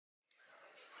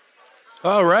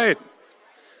All right.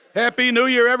 Happy New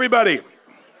Year, everybody.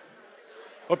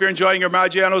 Hope you're enjoying your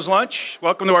Maggiano's lunch.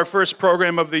 Welcome to our first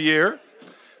program of the year.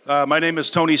 My name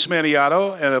is Tony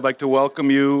Smaniato, and I'd like to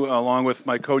welcome you along with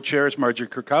my co-chairs, Marjorie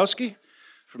Kurkowski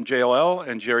from JLL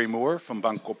and Jerry Moore from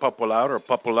Banco Popular or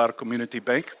Popular Community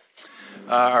Bank,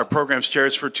 our program's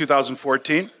chairs for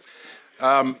 2014.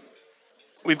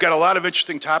 We've got a lot of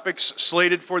interesting topics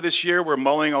slated for this year. We're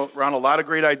mulling around a lot of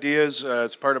great ideas.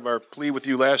 As part of our plea with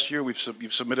you last year,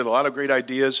 you've submitted a lot of great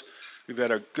ideas. We've had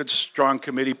a good, strong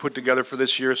committee put together for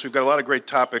this year, so we've got a lot of great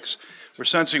topics. We're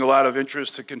sensing a lot of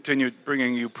interest to continue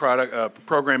bringing you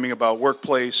programming about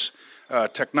workplace,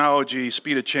 technology,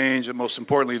 speed of change, and most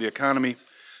importantly, the economy,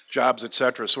 jobs, et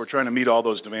cetera. So we're trying to meet all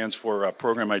those demands for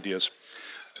program ideas.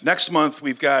 Next month,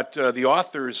 we've got the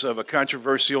authors of a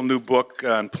controversial new book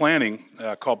on planning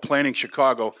called Planning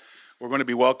Chicago. We're going to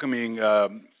be welcoming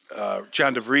John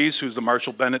DeVries, who's the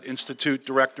Marshall Bennett Institute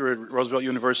Director at Roosevelt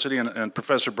University, and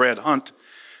Professor Brad Hunt,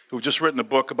 who've just written a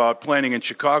book about planning in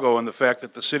Chicago and the fact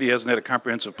that the city hasn't had a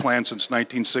comprehensive plan since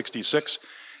 1966.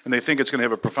 And they think it's going to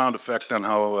have a profound effect on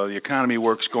how the economy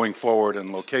works going forward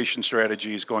and location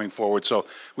strategies going forward. So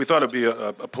we thought it'd be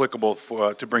applicable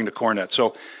to bring to Cornet.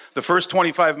 So the first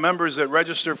 25 members that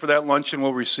register for that luncheon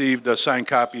will receive a signed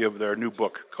copy of their new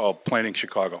book called Planning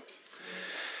Chicago.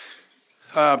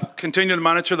 Continue to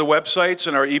monitor the websites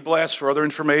and our e-blasts for other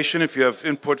information. If you have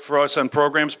input for us on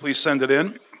programs, please send it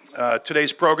in.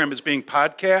 Today's program is being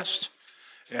podcast,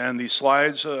 and the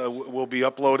slides will be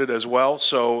uploaded as well.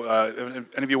 So if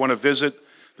any of you want to visit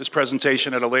this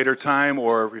presentation at a later time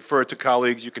or refer it to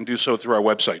colleagues, you can do so through our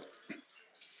website.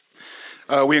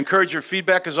 We encourage your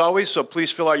feedback as always, so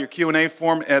please fill out your Q&A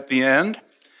form at the end.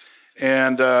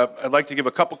 And I'd like to give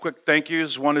a couple quick thank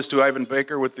yous. One is to Ivan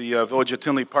Baker with the Village at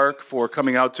Tinley Park for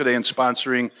coming out today and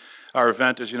sponsoring our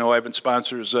event. As you know, Ivan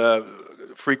sponsors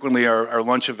frequently our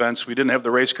lunch events. We didn't have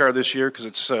the race car this year because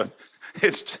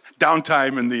it's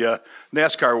downtime in the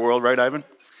NASCAR world, right, Ivan?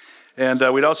 And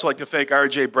we'd also like to thank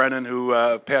R.J. Brennan, who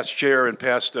past chair and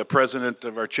past president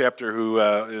of our chapter, who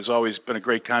has always been a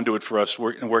great conduit for us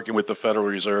working with the Federal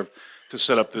Reserve to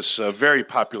set up this very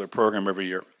popular program every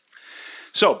year.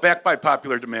 So, backed by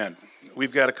popular demand.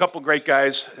 We've got a couple great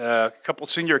guys, a couple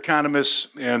senior economists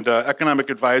and economic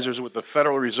advisors with the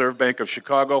Federal Reserve Bank of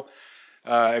Chicago.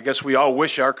 I guess we all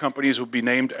wish our companies would be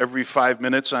named every 5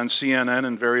 minutes on CNN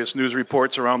and various news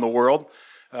reports around the world,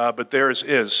 but theirs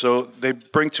is. So they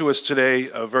bring to us today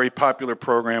a very popular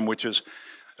program, which is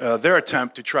their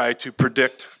attempt to try to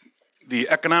predict the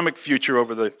economic future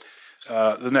over the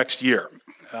next year.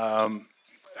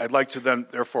 I'd like to then,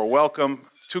 therefore, welcome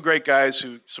two great guys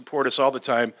who support us all the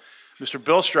time, Mr.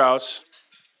 Bill Strauss,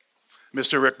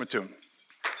 Mr. Rick Mattoon.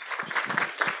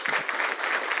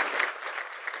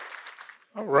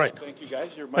 All right. Thank you, guys.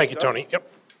 Thank you, Tony. Yep.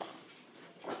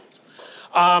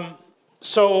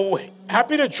 So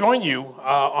happy to join you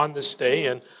on this day,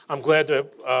 and I'm glad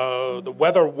that the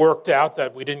weather worked out,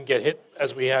 that we didn't get hit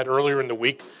as we had earlier in the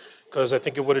week, because I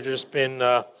think it would have just been,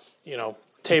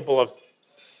 table of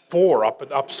 4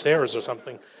 upstairs or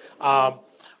something.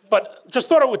 But just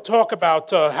thought I would talk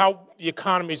about how the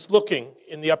economy is looking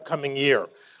in the upcoming year.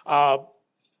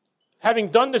 Having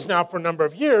done this now for a number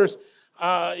of years,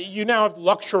 you now have the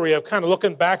luxury of kind of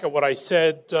looking back at what I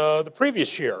said the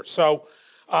previous year. So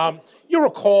you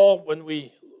recall when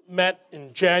we met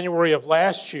in January of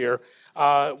last year,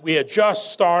 we had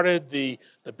just started the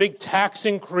big tax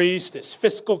increase, this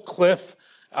fiscal cliff,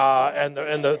 and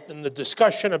the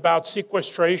discussion about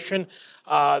sequestration.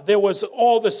 There was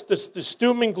all this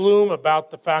doom and gloom about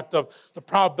the fact of the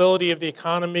probability of the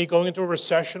economy going into a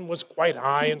recession was quite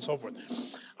high and so forth.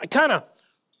 I kind of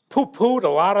poo-pooed a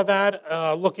lot of that,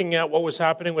 looking at what was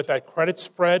happening with that credit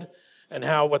spread and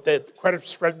how what that credit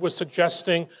spread was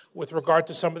suggesting with regard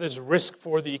to some of this risk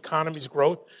for the economy's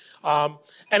growth. And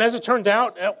as it turned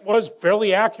out, it was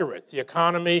fairly accurate. The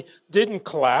economy didn't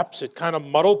collapse. It kind of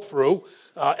muddled through.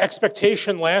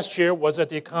 Expectation last year was that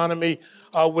the economy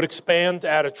would expand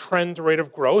at a trend rate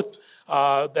of growth,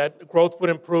 that growth would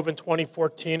improve in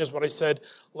 2014, is what I said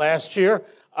last year.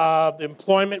 The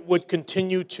employment would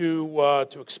continue to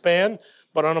expand,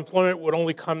 but unemployment would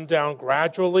only come down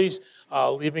gradually,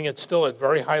 leaving it still at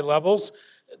very high levels.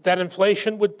 That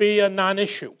inflation would be a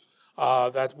non-issue,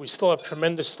 that we still have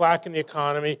tremendous slack in the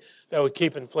economy that would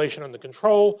keep inflation under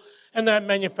control, and that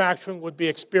manufacturing would be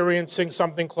experiencing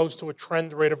something close to a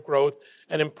trend rate of growth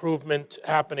and improvement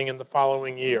happening in the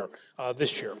following year,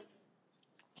 this year.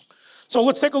 So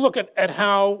let's take a look at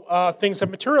how things have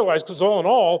materialized, because all in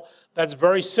all, that's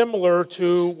very similar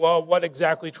to what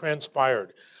exactly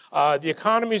transpired. The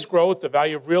economy's growth, the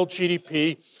value of real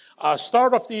GDP,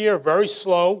 Start off the year very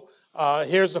slow.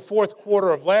 Here's the fourth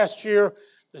quarter of last year.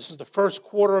 This is the first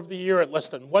quarter of the year at less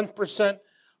than 1%,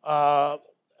 or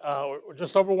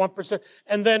just over 1%.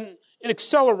 And then it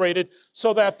accelerated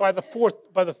so that by the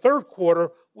third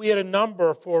quarter, we had a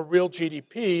number for real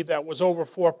GDP that was over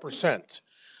 4%.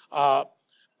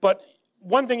 But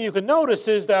one thing you can notice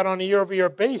is that on a year-over-year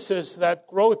basis, that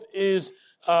growth is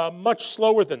much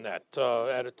slower than that,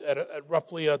 at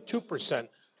roughly a 2%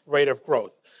 rate of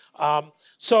growth.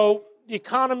 So the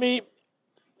economy,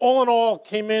 all in all,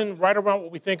 came in right around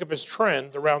what we think of as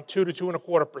trend, around 2 to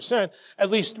 2.25%,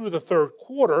 at least through the third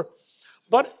quarter,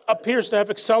 but appears to have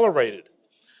accelerated.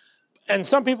 And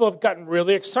some people have gotten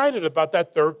really excited about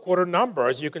that third quarter number.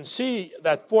 As you can see,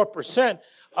 that 4%,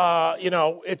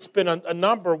 it's been a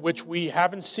number which we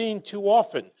haven't seen too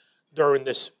often during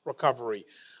this recovery.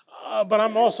 But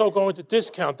I'm also going to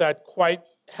discount that quite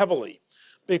heavily,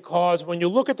 because when you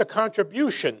look at the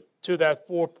contribution to that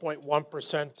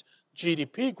 4.1%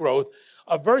 GDP growth,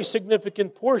 a very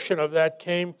significant portion of that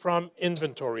came from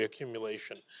inventory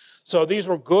accumulation. So these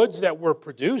were goods that were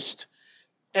produced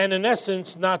and in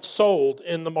essence not sold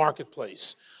in the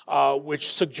marketplace,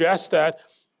 which suggests that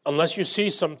unless you see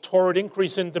some torrid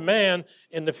increase in demand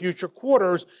in the future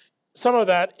quarters, some of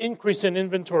that increase in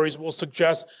inventories will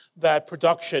suggest that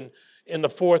production in the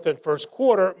fourth and first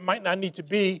quarter might not need to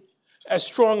be as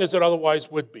strong as it otherwise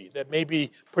would be, that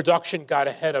maybe production got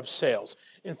ahead of sales.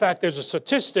 In fact, there's a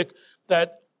statistic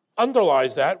that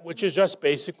underlies that, which is just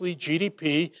basically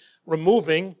GDP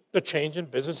removing the change in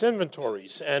business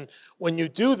inventories. And when you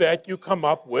do that, you come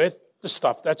up with the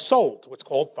stuff that's sold, what's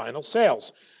called final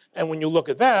sales. And when you look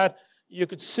at that, you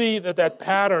could see that that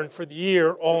pattern for the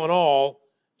year, all in all,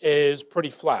 is pretty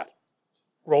flat,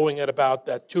 growing at about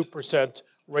that 2%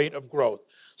 rate of growth.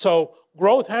 So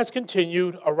growth has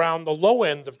continued around the low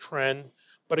end of trend,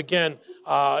 but again,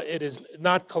 it is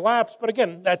not collapsed. But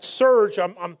again, that surge,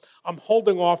 I'm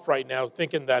holding off right now,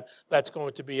 thinking that that's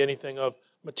going to be anything of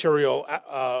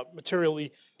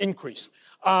materially increased.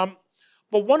 But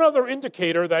one other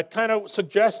indicator that kind of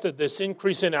suggested this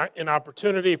increase in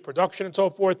opportunity, production, and so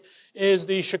forth, is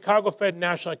the Chicago Fed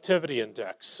National Activity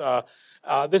Index.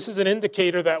 This is an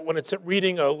indicator that when it's at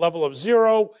reading a level of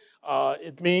 0,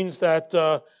 it means that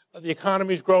the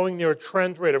economy is growing near a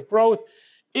trend rate of growth.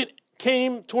 It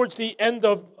came towards the end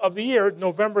of the year.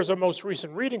 November is our most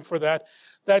recent reading for that,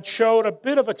 that showed a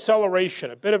bit of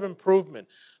acceleration, a bit of improvement.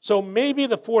 So maybe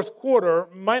the fourth quarter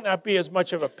might not be as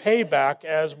much of a payback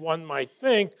as one might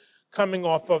think, coming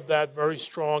off of that very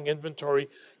strong inventory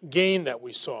gain that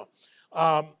we saw.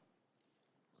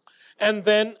 And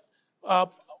then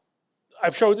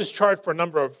I've showed this chart for a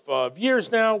number of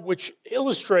years now, which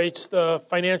illustrates the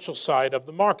financial side of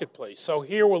the marketplace. So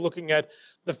here we're looking at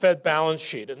the Fed balance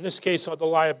sheet. In this case, are the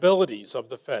liabilities of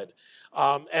the Fed.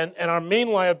 And our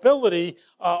main liability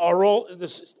are all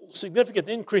this significant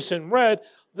increase in red,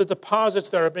 the deposits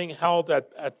that are being held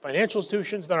at financial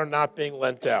institutions that are not being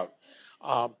lent out.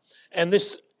 And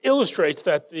this illustrates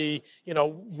that the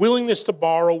willingness to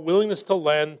borrow, willingness to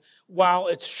lend, while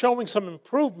it's showing some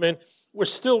improvement, we're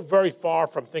still very far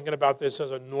from thinking about this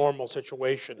as a normal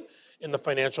situation in the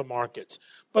financial markets.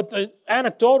 But the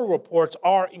anecdotal reports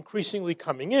are increasingly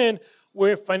coming in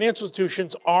where financial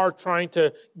institutions are trying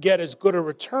to get as good a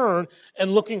return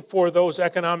and looking for those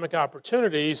economic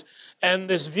opportunities. And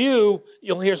this view,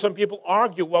 you'll hear some people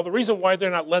argue, well, the reason why they're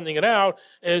not lending it out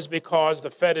is because the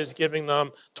Fed is giving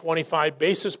them 25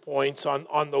 basis points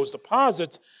on those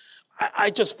deposits. I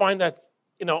just find that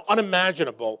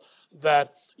unimaginable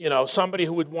that somebody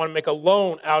who would want to make a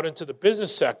loan out into the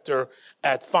business sector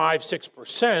at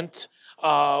 5-6%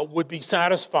 would be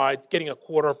satisfied getting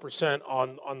 0.25%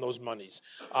 on those monies.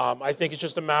 I think it's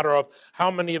just a matter of how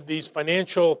many of these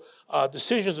financial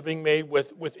decisions are being made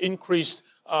with increased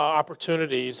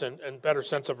opportunities and better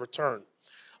sense of return.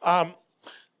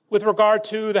 With regard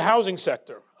to the housing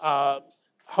sector,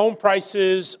 home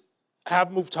prices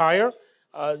have moved higher.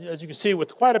 As you can see,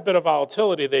 with quite a bit of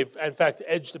volatility, they've in fact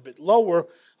edged a bit lower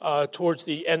towards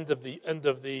the end of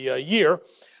the year,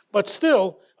 but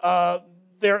still,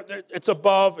 it's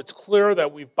above. It's clear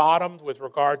that we've bottomed with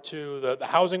regard to the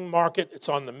housing market. It's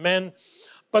on the mend,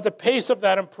 but the pace of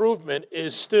that improvement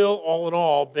is still, all in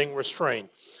all, being restrained.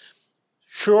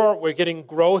 Sure, we're getting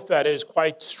growth that is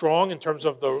quite strong in terms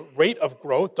of the rate of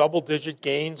growth, double-digit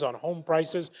gains on home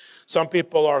prices. Some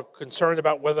people are concerned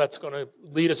about whether that's going to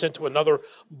lead us into another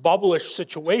bubble-ish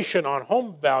situation on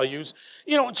home values.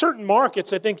 In certain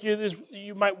markets, I think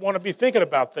you might want to be thinking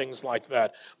about things like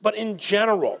that. But in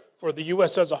general, for the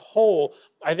U.S. as a whole,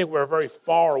 I think we're very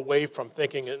far away from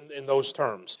thinking in those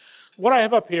terms. What I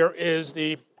have up here is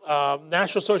the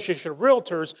National Association of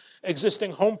Realtors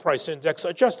existing home price index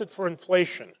adjusted for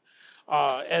inflation.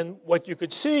 And what you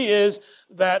could see is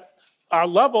that our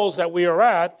levels that we are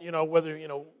at, whether,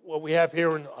 what we have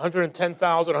here in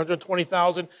 110,000,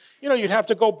 120,000, you'd have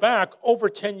to go back over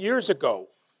 10 years ago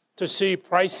to see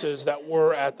prices that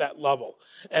were at that level.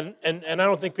 And I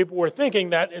don't think people were thinking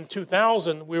that in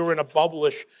 2000 we were in a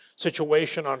bubblish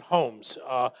situation on homes.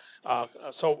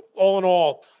 So all in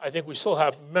all, I think we still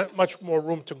have much more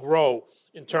room to grow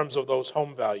in terms of those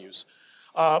home values.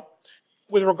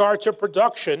 With regard to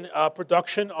production,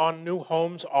 production on new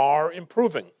homes are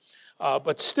improving,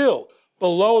 but still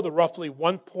below the roughly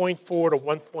 1.4 to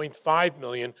 1.5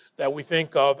 million that we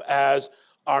think of as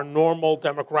our normal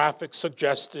demographic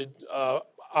suggested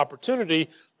opportunity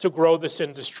to grow this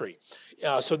industry.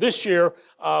 So this year,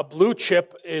 Blue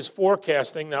Chip is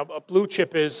forecasting. Now, Blue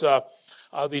Chip is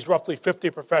these roughly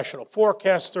 50 professional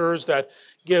forecasters that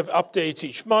give updates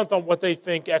each month on what they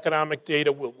think economic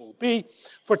data will be.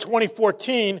 For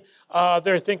 2014,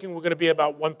 they're thinking we're going to be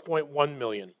about 1.1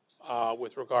 million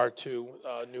with regard to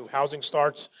new housing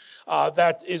starts.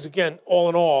 That is, again, all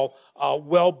in all,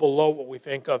 well below what we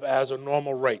think of as a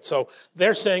normal rate. So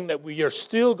they're saying that we are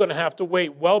still going to have to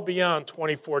wait well beyond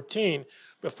 2014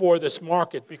 before this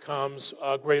market becomes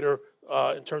greater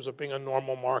in terms of being a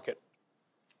normal market.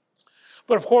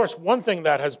 But of course, one thing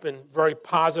that has been very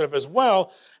positive as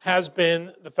well has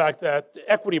been the fact that the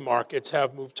equity markets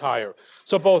have moved higher.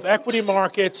 So both equity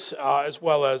markets as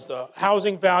well as the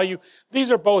housing value,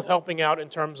 these are both helping out in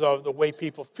terms of the way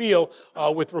people feel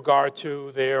with regard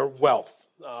to their wealth.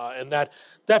 And that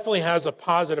definitely has a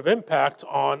positive impact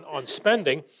on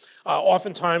spending.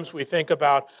 Oftentimes we think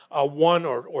about a 1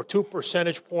 or 2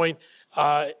 percentage point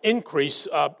increase.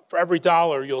 For every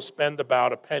dollar, you'll spend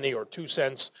about a penny or 2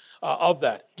 cents of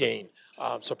that gain.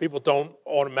 So people don't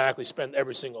automatically spend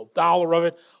every single dollar of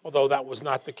it, although that was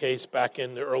not the case back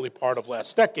in the early part of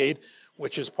last decade,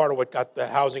 which is part of what got the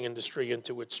housing industry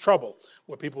into its trouble,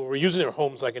 where people were using their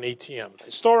homes like an ATM.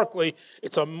 Historically,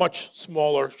 it's a much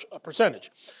smaller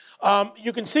percentage.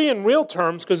 You can see in real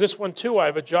terms, because this one too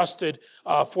I've adjusted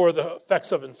for the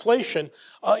effects of inflation,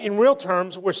 in real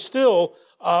terms we're still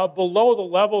below the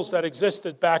levels that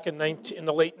existed back in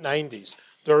the late 90s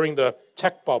during the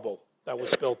tech bubble that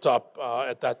was built up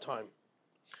at that time.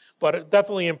 But it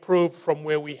definitely improved from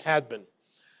where we had been.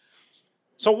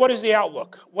 So what is the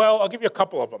outlook? Well, I'll give you a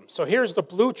couple of them. So here's the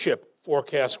Blue Chip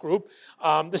forecast group.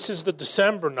 This is the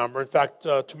December number. In fact,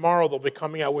 tomorrow they'll be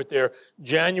coming out with their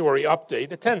January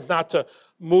update. It tends not to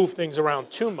move things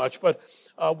around too much, but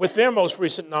with their most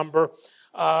recent number,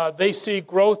 they see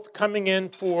growth coming in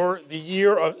for the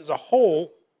year as a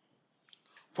whole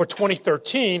for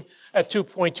 2013 at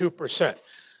 2.2%.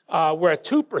 We're at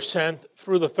 2%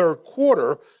 through the third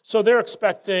quarter, so they're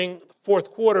expecting the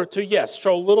fourth quarter to, yes,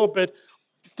 show a little bit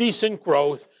decent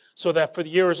growth, so that for the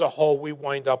year as a whole, we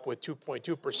wind up with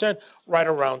 2.2%, right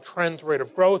around trend rate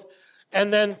of growth.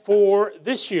 And then for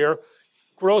this year,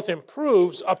 growth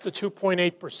improves up to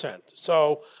 2.8%.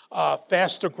 So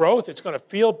faster growth, it's going to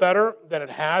feel better than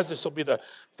it has. This will be the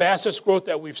fastest growth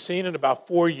that we've seen in about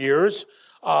 4 years.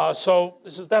 So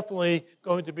this is definitely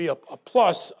going to be a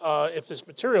plus if this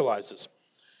materializes.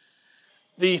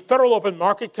 The Federal Open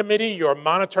Market Committee, your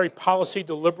monetary policy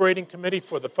deliberating committee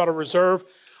for the Federal Reserve,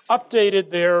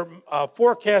 updated their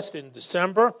forecast in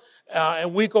December,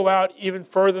 and we go out even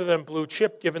further than Blue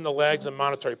Chip, given the lags in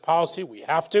monetary policy. We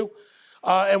have to.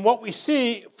 And what we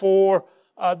see for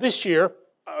this year,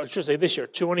 I should say this year,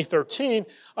 2013,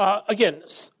 again,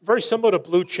 very similar to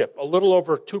Blue Chip, a little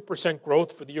over 2%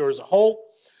 growth for the year as a whole,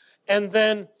 and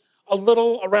then a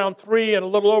little around 3 and a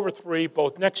little over 3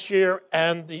 both next year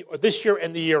and this year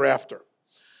and the year after.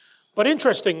 But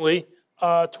interestingly,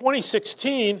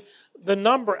 2016, the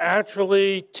number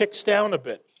actually ticks down a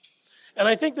bit. And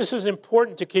I think this is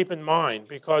important to keep in mind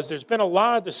because there's been a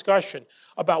lot of discussion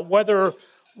about whether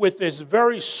with this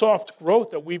very soft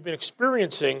growth that we've been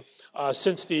experiencing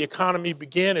since the economy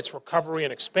began its recovery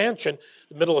and expansion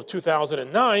in the middle of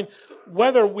 2009,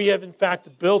 whether we have in fact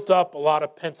built up a lot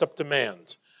of pent-up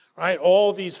demand. Right?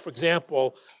 All these, for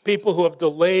example, people who have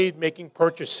delayed making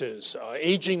purchases,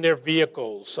 aging their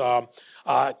vehicles,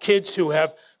 kids who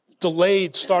have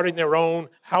delayed starting their own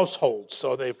households,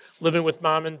 so they're living with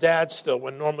mom and dad still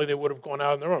when normally they would have gone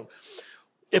out on their own.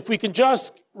 If we can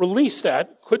just release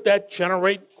that, could that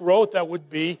generate growth that would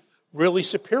be really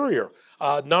superior?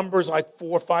 Numbers like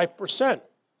 4 or 5%.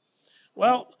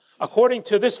 Well, according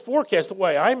to this forecast, the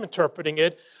way I'm interpreting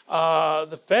it,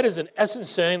 the Fed is in essence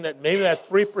saying that maybe that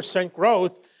 3%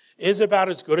 growth is about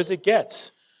as good as it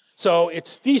gets. So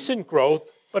it's decent growth,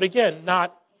 but again,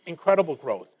 not incredible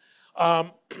growth.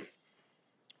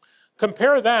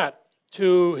 Compare that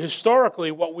to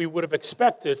historically what we would have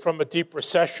expected from a deep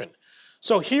recession.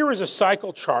 So here is a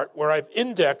cycle chart where I've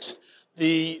indexed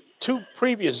the two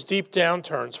previous deep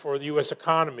downturns for the U.S.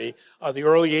 economy, the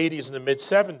early 80s and the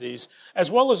mid-70s,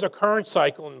 as well as the current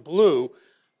cycle in blue,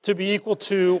 to be equal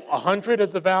to 100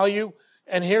 as the value,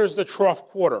 and here's the trough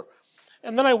quarter.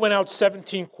 And then I went out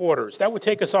 17 quarters. That would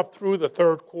take us up through the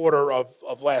third quarter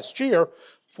of last year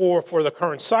for the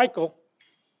current cycle.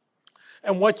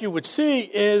 And what you would see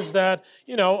is that,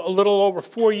 a little over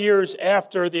 4 years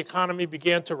after the economy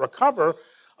began to recover,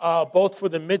 both for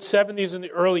the mid-70s and the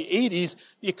early 80s,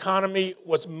 the economy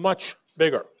was much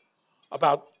bigger,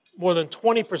 about more than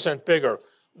 20% bigger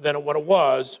than what it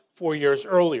was 4 years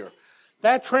earlier.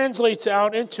 That translates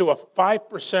out into a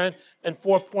 5% and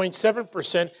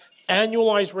 4.7%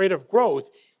 annualized rate of growth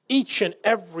each and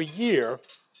every year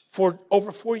for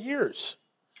over 4 years.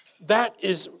 That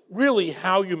is really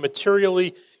how you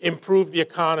materially improve the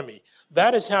economy.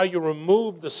 That is how you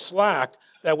remove the slack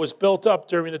that was built up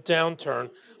during the downturn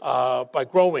by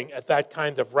growing at that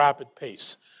kind of rapid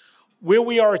pace. Where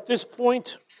we are at this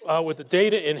point, with the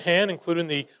data in hand, including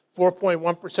the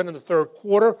 4.1% in the third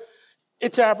quarter,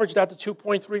 it's averaged out to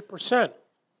 2.3%.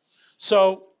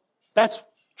 So that's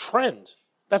trend.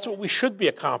 That's what we should be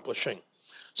accomplishing.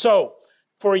 So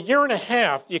for a year and a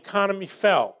half, the economy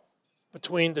fell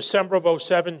between December of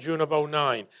 07, June of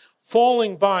 09,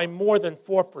 falling by more than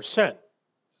 4%.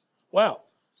 Well,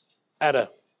 at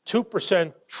a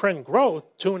 2% trend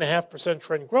growth, 2.5%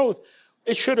 trend growth,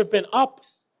 it should have been up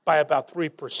by about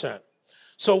 3%.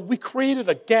 So we created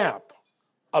a gap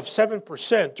of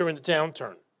 7% during the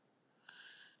downturn.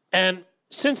 And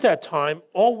since that time,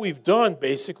 all we've done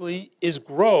basically is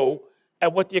grow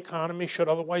at what the economy should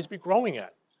otherwise be growing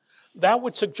at. That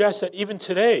would suggest that even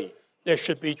today, there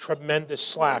should be tremendous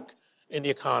slack in the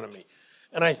economy.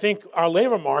 And I think our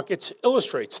labor markets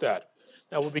illustrates that.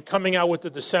 Now, we'll be coming out with the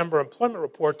December employment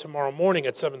report tomorrow morning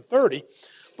at 7:30.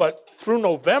 But through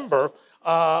November,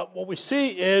 what we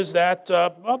see is that,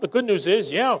 the good news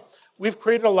is, we've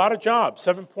created a lot of jobs,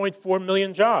 7.4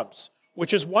 million jobs,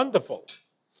 which is wonderful.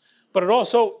 But it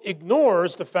also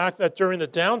ignores the fact that during the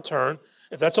downturn,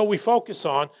 if that's all we focus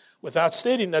on, without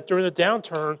stating that during the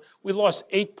downturn, we lost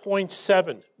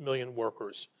 8.7 million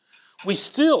workers. We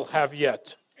still have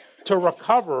yet to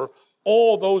recover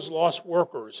all those lost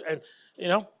workers. And,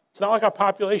 it's not like our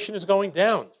population is going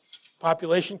down.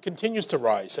 Population continues to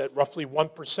rise at roughly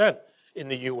 1% in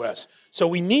the U.S. So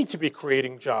we need to be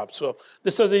creating jobs. So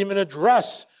this doesn't even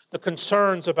address the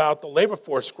concerns about the labor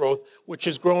force growth, which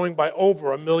is growing by over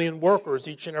 1 million workers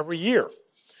each and every year.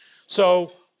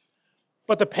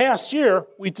 But the past year,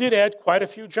 we did add quite a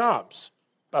few jobs,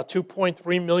 about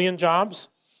 2.3 million jobs.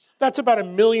 That's about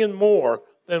 1 million more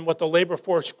than what the labor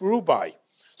force grew by.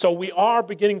 So we are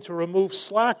beginning to remove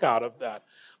slack out of that.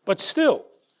 But still,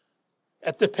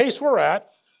 at the pace we're at,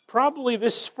 probably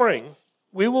this spring,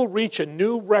 we will reach a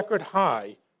new record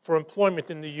high for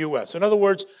employment in the U.S. In other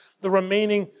words, the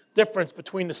remaining difference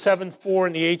between the 7.4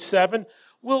 and the 8.7,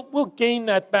 we'll gain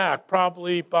that back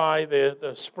probably by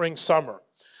the spring, summer.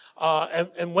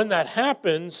 And when that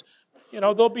happens,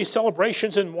 there'll be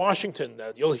celebrations in Washington.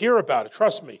 You'll hear about it,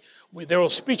 trust me.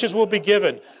 Speeches will be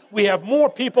given. We have more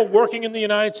people working in the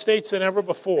United States than ever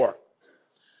before.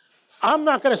 I'm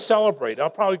not going to celebrate. I'll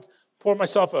probably pour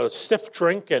myself a stiff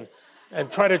drink and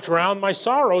try to drown my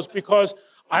sorrows, because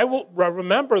I will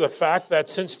remember the fact that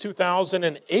since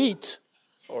 2008,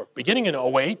 or beginning in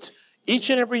 2008, each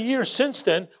and every year since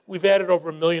then, we've added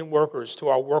over 1 million workers to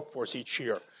our workforce each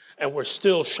year. And we're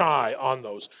still shy on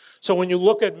those. So when you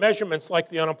look at measurements like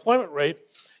the unemployment rate,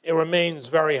 it remains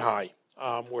very high.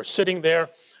 We're sitting there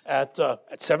at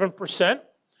 7%.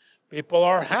 People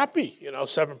are happy,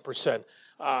 7%.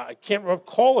 I can't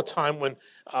recall a time when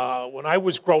I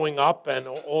was growing up and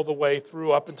all the way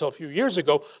through up until a few years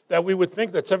ago that we would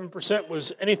think that 7%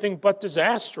 was anything but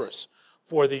disastrous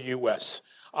for the U.S.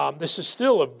 This is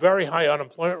still a very high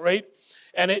unemployment rate.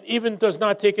 And it even does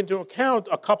not take into account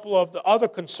a couple of the other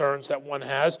concerns that one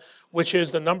has, which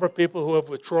is the number of people who have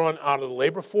withdrawn out of the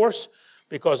labor force,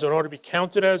 because in order to be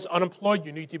counted as unemployed,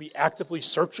 you need to be actively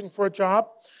searching for a job.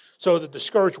 So the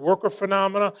discouraged worker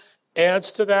phenomena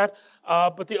adds to that.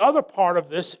 But the other part of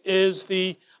this is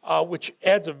which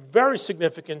adds a very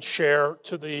significant share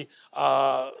to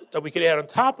that we could add on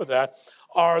top of that,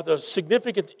 are the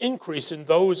significant increase in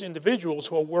those individuals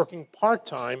who are working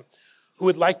part-time who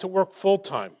would like to work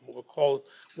full-time. We'll call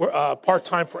it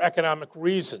part-time for economic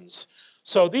reasons.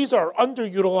 So these are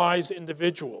underutilized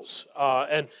individuals.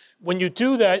 And when you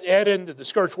do that, add in the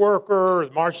discouraged worker,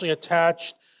 the marginally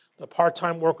attached, the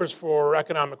part-time workers for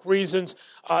economic reasons,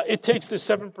 it takes the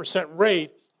 7%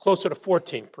 rate closer to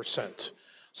 14%.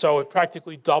 So it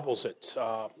practically doubles it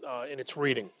in its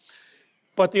reading.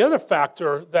 But the other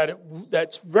factor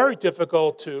that's very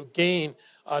difficult to gain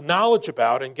knowledge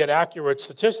about and get accurate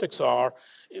statistics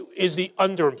is the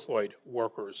underemployed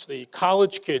workers, the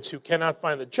college kids who cannot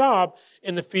find a job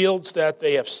in the fields that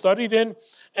they have studied in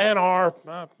and are,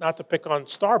 not to pick on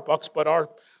Starbucks, but are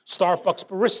Starbucks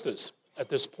baristas at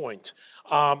this point.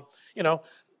 Not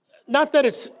that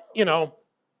it's,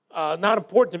 not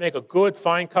important to make a good,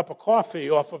 fine cup of coffee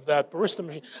off of that barista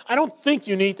machine. I don't think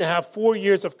you need to have 4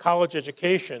 years of college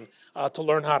education to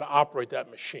learn how to operate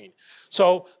that machine.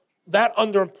 So that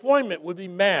underemployment would be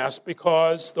masked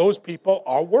because those people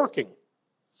are working.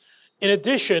 In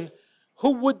addition,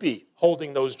 who would be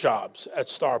holding those jobs at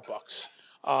Starbucks?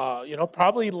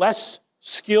 Probably less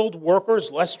skilled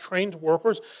workers, less trained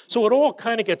workers. So it all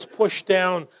kind of gets pushed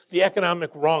down the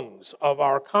economic rungs of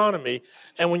our economy.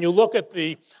 And when you look at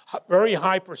the very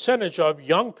high percentage of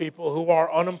young people who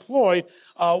are unemployed,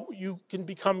 you can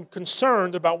become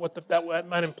concerned about what that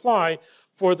might imply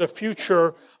for the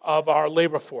future of our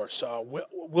labor force.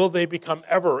 Will they become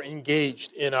ever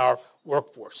engaged in our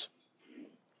workforce?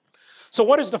 So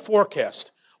what is the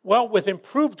forecast? Well, with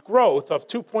improved growth of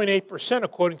 2.8%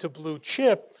 according to Blue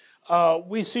Chip,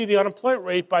 we see the unemployment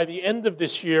rate by the end of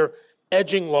this year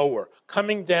edging lower,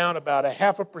 coming down about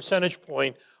 0.5 percentage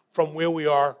point from where we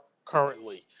are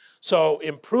currently. So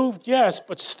improved, yes,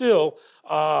 but still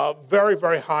very,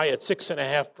 very high at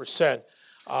 6.5%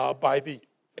 by the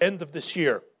end of this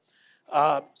year.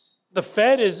 The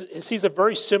Fed sees a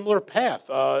very similar path.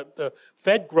 The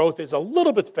Fed growth is a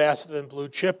little bit faster than Blue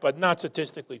Chip, but not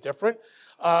statistically different.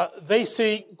 They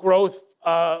see growth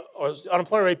or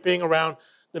unemployment rate being around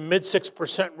the mid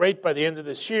 6% rate by the end of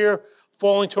this year,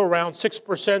 falling to around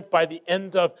 6% by the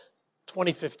end of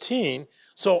 2015.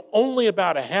 So only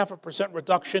about 0.5%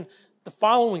 reduction the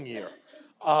following year.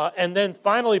 And then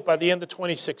finally, by the end of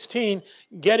 2016,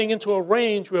 getting into a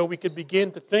range where we could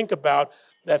begin to think about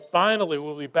that finally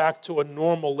we'll be back to a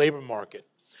normal labor market.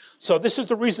 So this is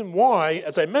the reason why,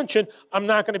 as I mentioned, I'm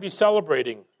not going to be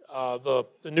celebrating the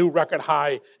new record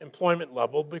high employment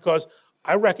level, because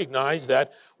I recognize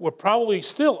that we're probably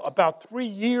still about 3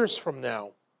 years from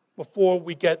now before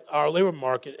we get our labor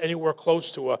market anywhere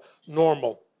close to a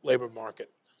normal labor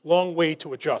market. Long way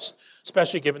to adjust,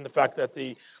 especially given the fact that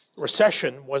the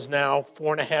recession was now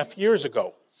 4.5 years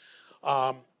ago.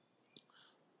 And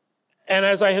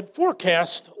as I had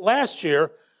forecast last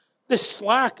year, this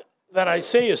slack that I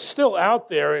say is still out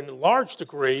there in a large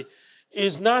degree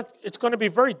it's going to be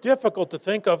very difficult to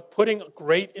think of putting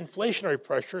great inflationary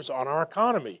pressures on our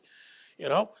economy.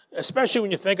 Especially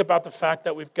when you think about the fact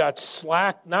that we've got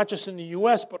slack, not just in the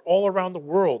US, but all around the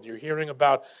world. You're hearing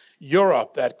about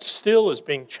Europe that still is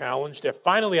being challenged. They're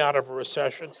finally out of a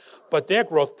recession, but their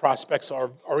growth prospects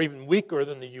are even weaker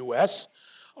than the US.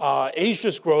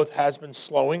 Asia's growth has been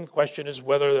slowing. The question is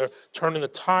whether they're turning the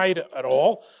tide at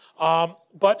all.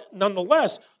 But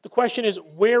nonetheless, the question is,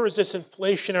 where is this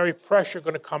inflationary pressure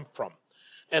going to come from?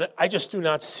 And I just do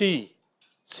not see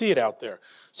it out there.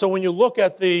 So when you look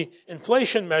at the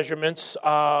inflation measurements,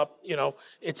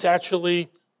 it's actually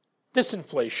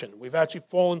disinflation. We've actually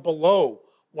fallen below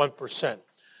 1%.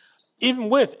 Even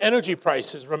with energy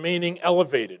prices remaining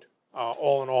elevated,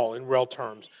 all in all, in real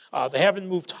terms. They haven't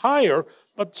moved higher,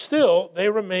 but still they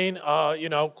remain,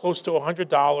 close to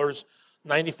 $100,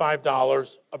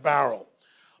 $95 a barrel.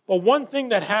 But one thing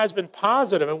that has been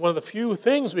positive, and one of the few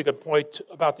things we could point to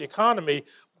about the economy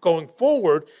going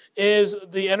forward, is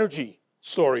the energy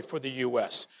story for the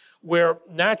U.S., where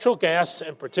natural gas,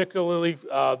 and particularly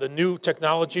the new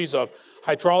technologies of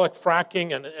hydraulic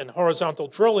fracking and horizontal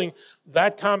drilling,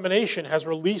 that combination has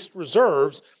released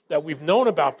reserves that we've known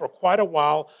about for quite a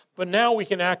while, but now we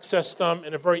can access them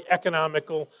in a very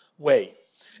economical way.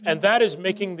 And that is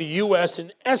making the U.S.,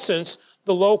 in essence,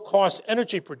 the low-cost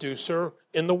energy producer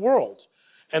in the world.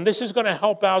 And this is going to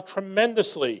help out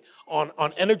tremendously on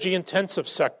energy-intensive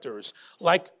sectors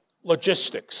like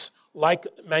logistics, like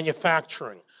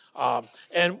manufacturing.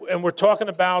 And we're talking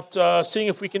about seeing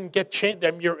if we can get change.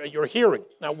 You're hearing,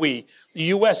 now the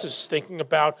U.S. is thinking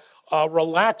about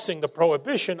relaxing the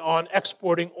prohibition on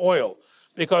exporting oil,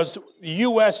 because the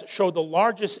U.S. showed the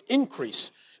largest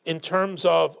increase in terms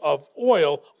of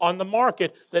oil on the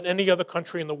market than any other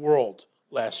country in the world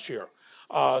last year.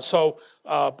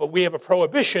 But we have a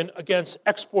prohibition against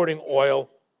exporting oil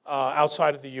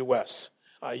outside of the U.S.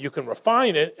 You can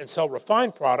refine it and sell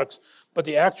refined products, but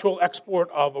the actual export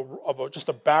of just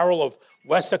a barrel of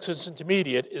West Texas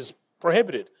Intermediate is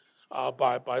prohibited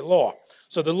by law.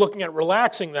 So they're looking at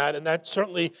relaxing that, and that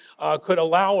certainly could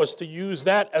allow us to use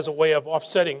that as a way of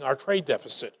offsetting our trade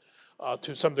deficit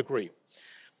to some degree.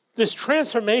 This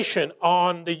transformation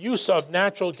on the use of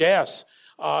natural gas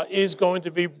is going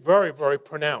to be very, very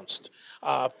pronounced.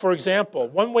 For example,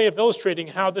 one way of illustrating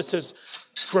how this has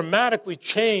dramatically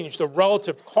changed the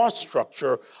relative cost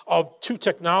structure of two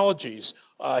technologies.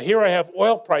 Here I have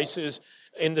oil prices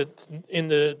in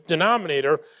the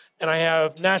denominator, and I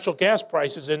have natural gas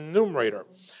prices in the numerator.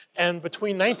 And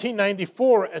between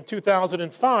 1994 and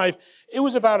 2005, it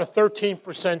was about a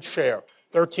 13% share.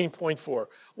 13.4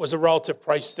 was the relative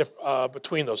price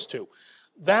between those two.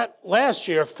 That last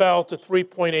year fell to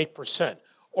 3.8%.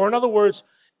 Or in other words,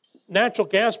 natural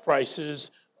gas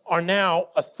prices are now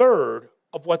a third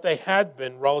of what they had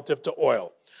been relative to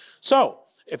oil. So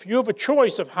if you have a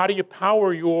choice of how do you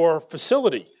power your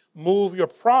facility, move your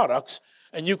products,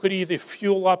 and you could either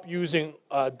fuel up using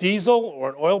diesel or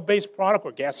an oil-based product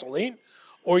or gasoline,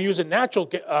 or use a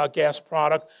natural gas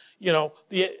product,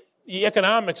 the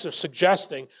economics are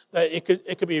suggesting that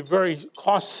it could be very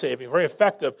cost-saving, very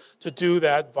effective to do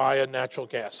that via natural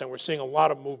gas, and we're seeing a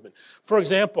lot of movement. For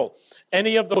example,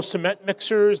 any of those cement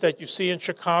mixers that you see in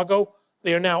Chicago,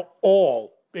 they are now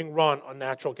all being run on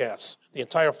natural gas. The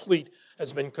entire fleet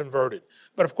has been converted.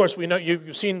 But of course, we know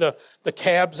you've seen the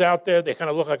cabs out there. They kind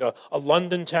of look like a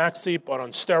London taxi, but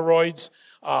on steroids.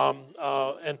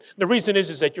 And the reason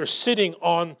is that you're sitting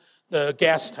on the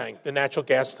gas tank, the natural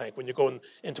gas tank, when you go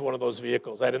into one of those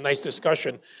vehicles. I had a nice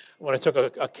discussion when I took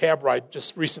a cab ride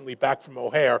just recently back from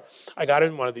O'Hare. I got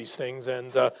in one of these things,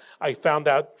 and I found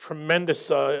out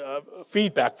tremendous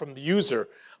feedback from the user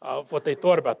of what they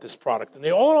thought about this product. And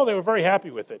all in all, they were very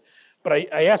happy with it. But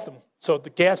I asked them, so the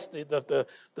gas, the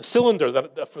cylinder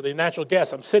for the natural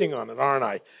gas, I'm sitting on it, aren't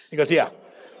I? He goes, yeah,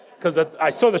 because I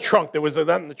saw the trunk. There was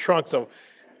that in the trunk, so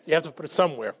you have to put it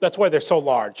somewhere. That's why they're so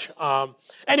large.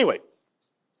 Anyway,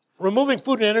 removing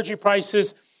food and energy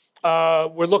prices,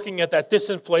 we're looking at that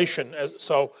disinflation.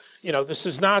 So, this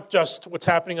is not just what's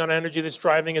happening on energy that's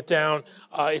driving it down.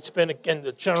 It's been, again,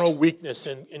 the general weakness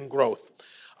in growth.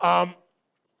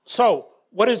 So,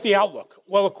 what is the outlook?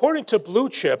 Well, according to Blue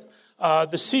Chip,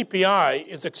 the CPI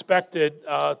is expected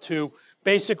to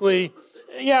basically,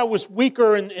 it was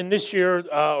weaker in this year,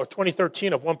 or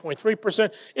 2013, of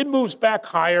 1.3%. It moves back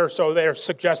higher, so they're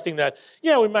suggesting that,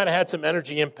 we might have had some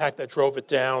energy impact that drove it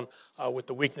down with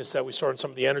the weakness that we saw in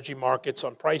some of the energy markets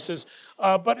on prices.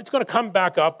 But it's going to come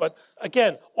back up. But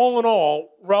again, all in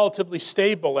all, relatively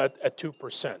stable at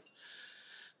 2%.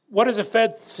 What does the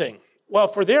Fed think? Well,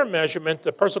 for their measurement,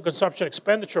 the Personal Consumption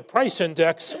Expenditure Price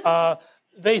Index,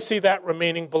 they see that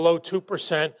remaining below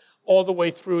 2% all the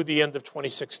way through the end of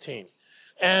 2016.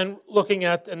 And looking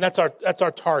at, and that's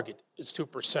our target, is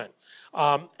 2%.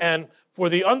 And for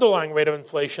the underlying rate of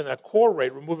inflation, that core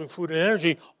rate, removing food and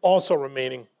energy, also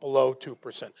remaining below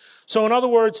 2%. So in other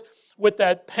words, with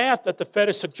that path that the Fed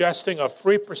is suggesting of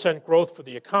 3% growth for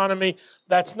the economy,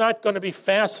 that's not going to be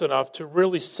fast enough to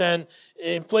really send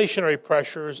inflationary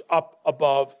pressures up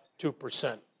above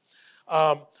 2%.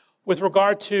 With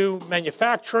regard to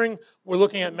manufacturing, we're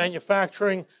looking at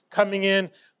manufacturing coming in,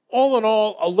 all in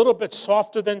all, a little bit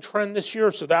softer than trend this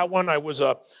year. So that one I was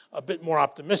a bit more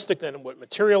optimistic than what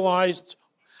materialized.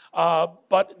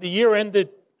 But the year ended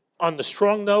on the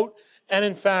strong note. And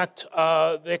in fact,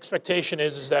 the expectation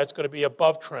is that it's going to be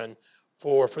above trend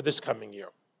for this coming year.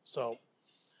 So,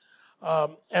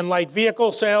 and light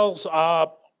vehicle sales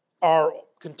are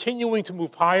continuing to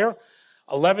move higher.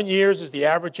 11 years is the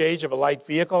average age of a light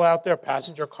vehicle out there,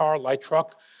 passenger car, light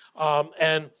truck.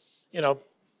 And,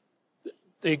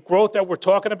 the growth that we're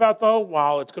talking about, though,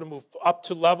 while it's going to move up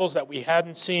to levels that we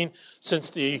hadn't seen since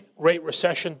the Great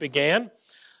Recession began,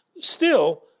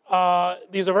 still,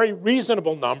 these are very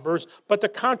reasonable numbers, but the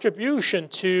contribution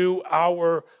to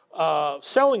our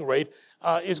selling rate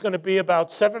is going to be about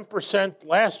 7%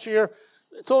 last year.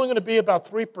 It's only going to be about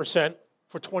 3%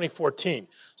 for 2014.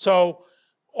 So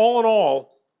all in all,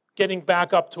 getting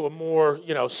back up to a more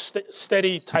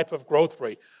steady type of growth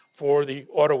rate for the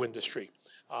auto industry.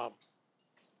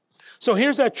 So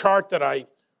here's that chart that I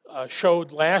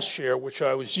showed last year, which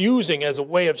I was using as a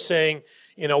way of saying,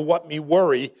 what me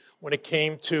worry when it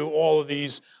came to all of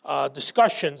these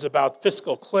discussions about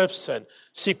fiscal cliffs and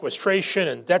sequestration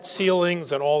and debt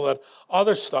ceilings and all that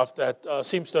other stuff that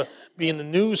seems to be in the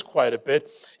news quite a bit.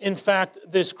 In fact,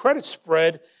 this credit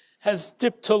spread has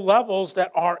dipped to levels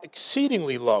that are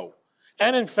exceedingly low.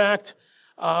 And in fact,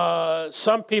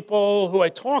 some people who I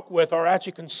talk with are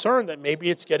actually concerned that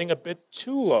maybe it's getting a bit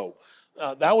too low.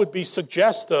 That would be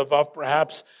suggestive of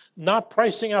perhaps not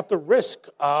pricing out the risk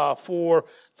for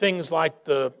things like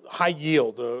the high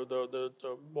yield, the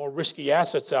more risky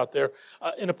assets out there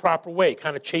in a proper way,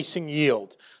 kind of chasing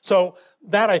yield. So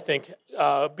that, I think,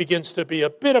 begins to be a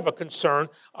bit of a concern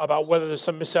about whether there's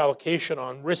some misallocation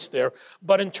on risk there.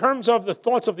 But in terms of the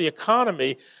thoughts of the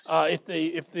economy,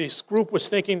 if this group was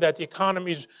thinking that the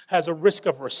economy has a risk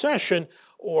of recession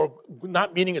or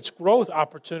not meeting its growth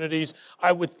opportunities,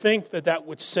 I would think that that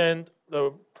would send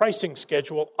the pricing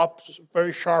schedule up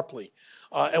very sharply.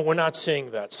 And we're not seeing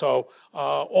that. So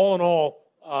all in all,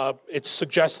 it's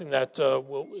suggesting that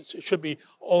it should be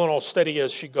all in all steady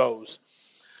as she goes.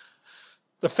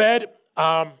 The Fed,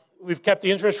 we've kept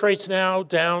the interest rates now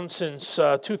down since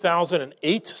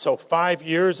 2008, so 5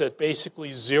 years at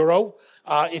basically zero.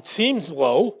 It seems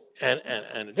low, and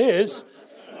it is.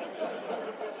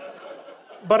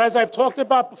 But as I've talked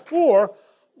about before,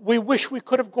 we wish we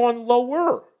could have gone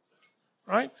lower,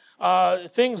 right?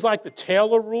 Things like the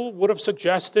Taylor rule would have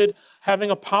suggested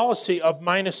having a policy of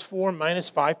 -4,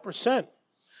 -5%.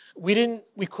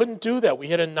 We couldn't do that. We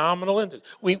had a nominal interest.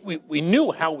 We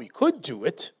knew how we could do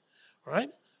it,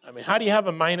 right? I mean, how do you have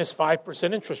a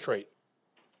 -5% interest rate?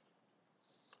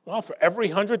 Well, for every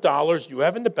 $100 you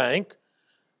have in the bank,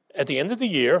 at the end of the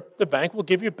year, the bank will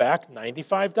give you back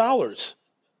 $95,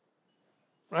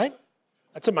 right?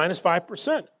 That's a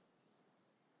 -5%.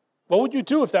 What would you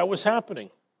do if that was happening?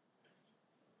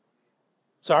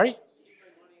 Sorry?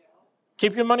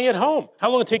 Keep your money at home. How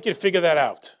long did it take you to figure that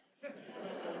out?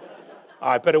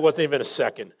 I bet it wasn't even a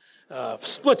second.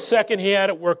 Split second he had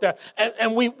it worked out.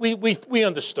 And we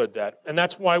understood that. And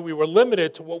that's why we were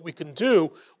limited to what we can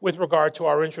do with regard to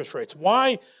our interest rates.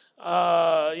 Why?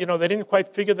 They didn't quite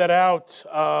figure that out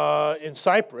in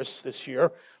Cyprus this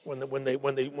year when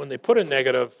they put a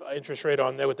negative interest rate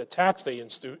on there with the tax they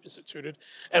instituted,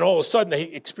 and all of a sudden they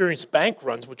experienced bank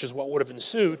runs, which is what would have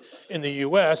ensued in the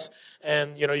U.S.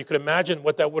 And you could imagine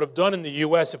what that would have done in the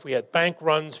U.S. if we had bank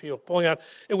runs, people pulling out.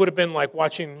 It would have been like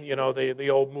watching the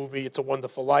old movie It's a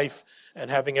Wonderful Life and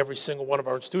having every single one of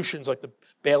our institutions like the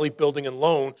Bailey Building and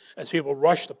Loan as people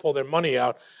rush to pull their money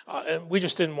out. And we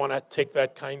just didn't want to take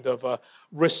that kind of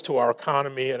risk to our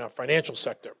economy and our financial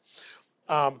sector.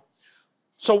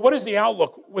 So what is the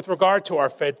outlook with regard to our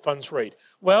Fed funds rate?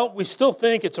 Well, we still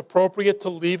think it's appropriate to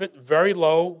leave it very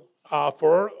low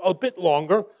for a bit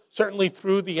longer, certainly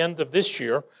through the end of this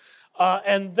year,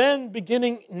 and then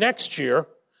beginning next year,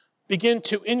 begin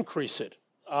to increase it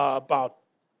about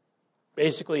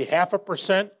basically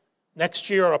 0.5% next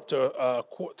year, up to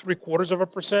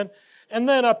 0.75%, and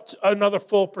then up to another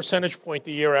full percentage point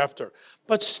the year after.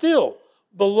 But still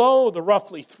below the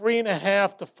roughly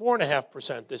 3.5% to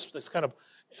 4.5%, this kind of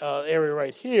area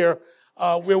right here,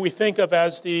 where we think of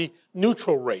as the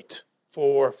neutral rate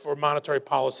for monetary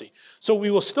policy. So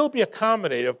we will still be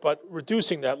accommodative, but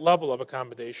reducing that level of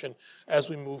accommodation as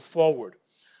we move forward.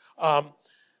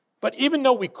 But even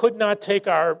though we could not take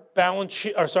our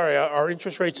our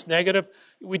interest rates negative,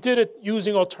 we did it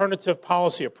using alternative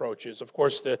policy approaches. Of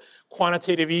course, the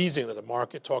quantitative easing that the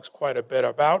market talks quite a bit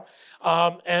about,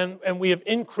 and we have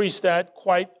increased that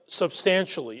quite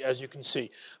substantially, as you can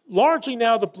see. Largely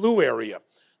now the blue area.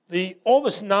 All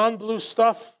this non-blue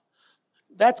stuff,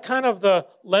 that's kind of the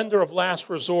lender of last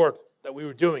resort that we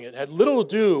were doing. It had little to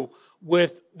do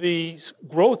with the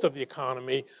growth of the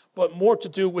economy, but more to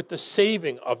do with the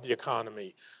saving of the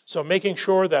economy. So making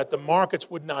sure that the markets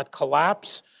would not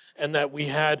collapse and that we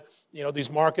had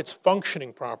these markets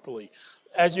functioning properly.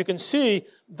 As you can see,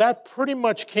 that pretty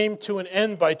much came to an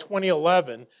end by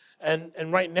 2011,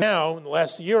 and right now, in the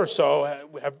last year or so,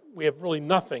 we have really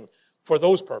nothing for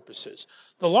those purposes.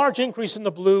 The large increase in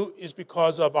the blue is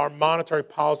because of our monetary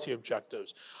policy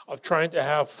objectives of trying to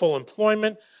have full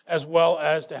employment as well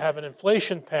as to have an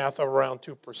inflation path of around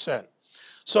 2%.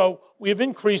 So we have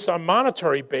increased our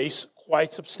monetary base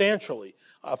quite substantially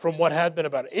from what had been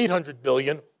about $800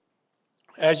 billion.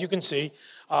 As you can see,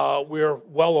 we're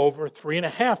well over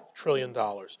 $3.5 trillion.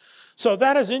 So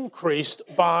that has increased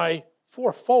by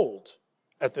fourfold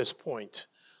at this point.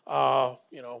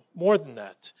 More than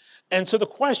that. And so the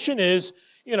question is,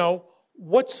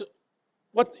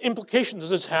 what implication does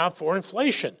this have for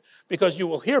inflation? Because you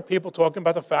will hear people talking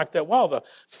about the fact that, well, the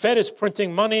Fed is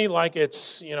printing money like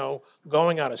it's,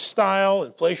 going out of style,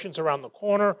 inflation's around the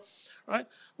corner, right?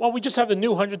 Well, we just have the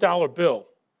new $100 bill.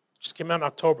 Just came out in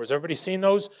October. Has everybody seen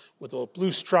those with a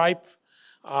blue stripe?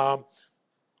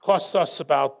 Costs us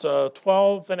about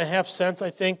 12.5 cents, I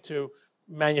think, to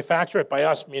manufacture it. By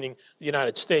us, meaning the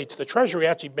United States. The Treasury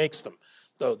actually makes them.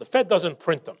 The Fed doesn't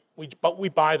print them, but we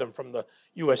buy them from the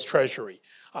U.S. Treasury.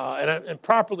 And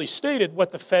properly stated,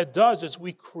 what the Fed does is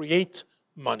we create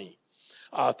money.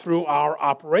 through our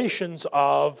operations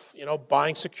of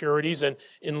buying securities and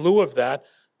in lieu of that,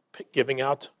 giving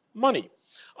out money.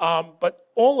 But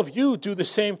all of you do the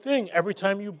same thing every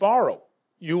time you borrow.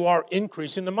 You are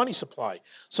increasing the money supply.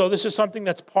 So this is something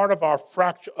that's part of our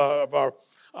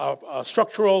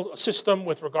structural system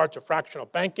with regard to fractional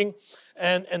banking,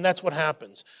 and that's what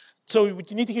happens. So what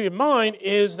you need to keep in mind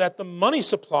is that the money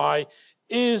supply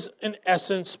is, in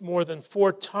essence, more than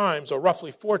 4 times, or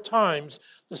roughly 4 times,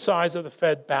 the size of the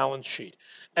Fed balance sheet.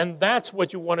 And that's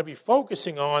what you want to be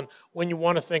focusing on when you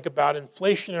want to think about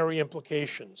inflationary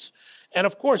implications. And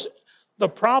of course, the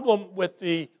problem with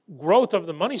the growth of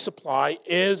the money supply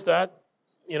is that,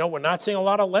 we're not seeing a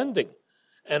lot of lending.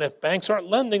 And if banks aren't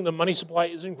lending, the money supply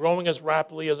isn't growing as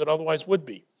rapidly as it otherwise would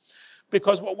be.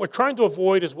 Because what we're trying to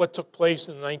avoid is what took place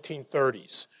in the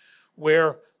 1930s,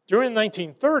 where during the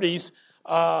 1930s,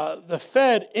 the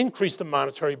Fed increased the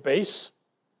monetary base.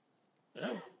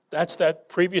 Yeah, that's that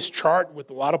previous chart with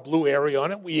a lot of blue area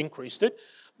on it. We increased it,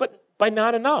 but by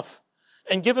not enough.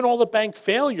 And given all the bank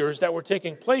failures that were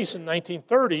taking place in the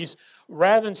 1930s,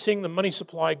 rather than seeing the money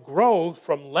supply grow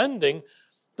from lending,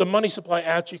 the money supply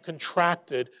actually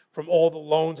contracted from all the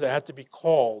loans that had to be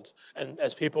called, and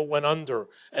as people went under,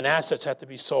 and assets had to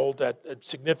be sold at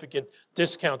significant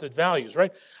discounted values,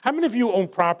 right? How many of you own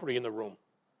property in the room?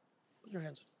 Put your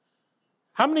hands up.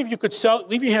 How many of you could sell,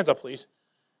 leave your hands up, please.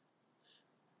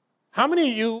 How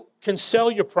many of you can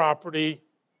sell your property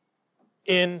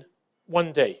in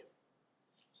one day?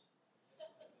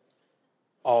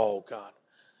 Oh, God.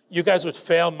 You guys would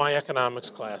fail my economics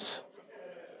class.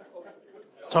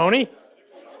 Tony?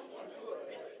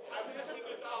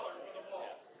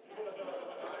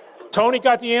 Tony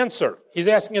got the answer. He's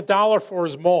asking $1 for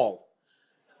his mall.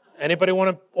 Anybody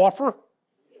want to offer?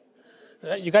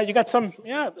 You got some,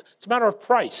 yeah, it's a matter of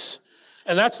price.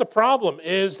 And that's the problem,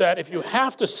 is that if you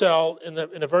have to sell in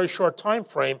a very short time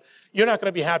frame, you're not going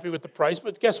to be happy with the price.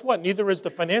 But guess what? Neither is the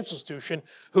financial institution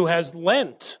who has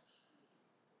lent,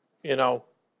 70%,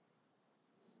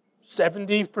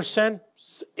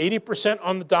 80%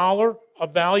 on the dollar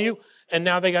of value, and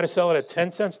now they got to sell it at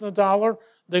 10 cents on the dollar.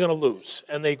 They're going to lose,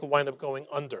 and they wind up going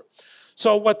under.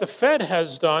 So what the Fed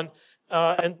has done,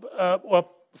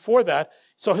 before that,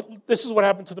 so this is what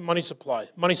happened to the money supply.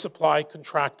 Money supply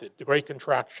contracted, the Great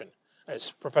Contraction, as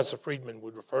Professor Friedman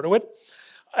would refer to it.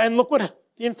 And look what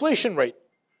the inflation rate.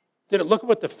 Did it look at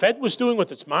what the Fed was doing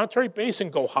with its monetary base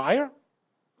and go higher?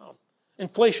 No.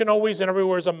 Inflation always and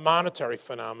everywhere is a monetary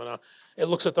phenomena. It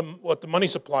looks at what the money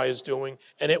supply is doing,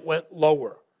 and it went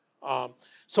lower.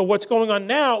 So what's going on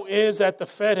now is that the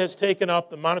Fed has taken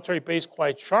up the monetary base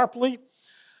quite sharply,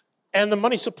 and the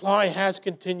money supply has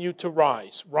continued to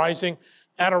rise, rising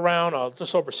at around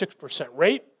just over 6%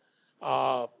 rate,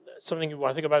 something you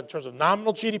want to think about in terms of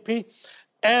nominal GDP.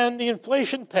 And the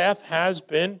inflation path has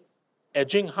been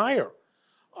edging higher,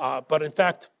 but in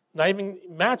fact, not even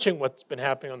matching what's been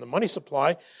happening on the money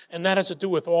supply, and that has to do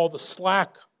with all the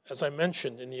slack, as I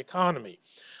mentioned, in the economy.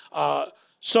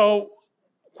 So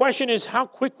the question is, how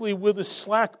quickly will the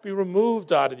slack be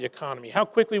removed out of the economy? How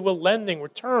quickly will lending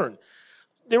return?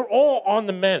 They're all on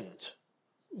the mend.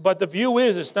 But the view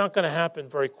is it's not going to happen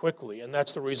very quickly, and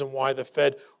that's the reason why the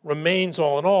Fed remains,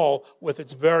 all in all, with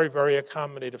its very, very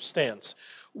accommodative stance.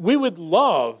 We would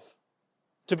love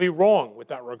to be wrong with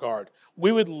that regard.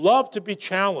 We would love to be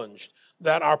challenged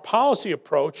that our policy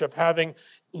approach of having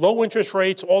low interest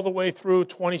rates all the way through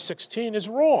 2016 is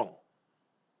wrong.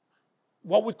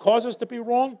 What would cause us to be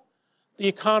wrong? The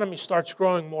economy starts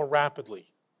growing more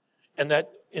rapidly, and that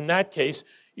in that case,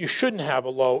 you shouldn't have a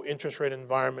low interest rate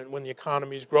environment when the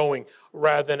economy is growing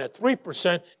rather than at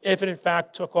 3% if it in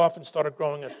fact took off and started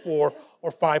growing at 4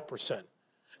 or 5%.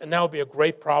 And that would be a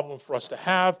great problem for us to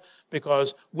have,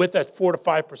 because with that 4 to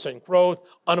 5% growth,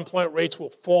 unemployment rates will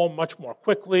fall much more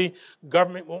quickly,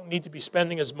 government won't need to be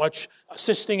spending as much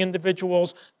assisting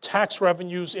individuals, tax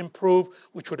revenues improve,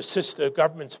 which would assist the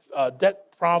government's debt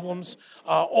problems.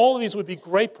 All of these would be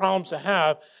great problems to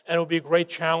have, and it would be a great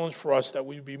challenge for us that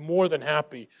we'd be more than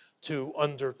happy to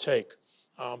undertake.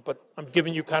 But I'm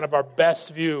giving you kind of our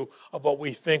best view of what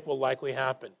we think will likely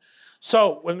happen.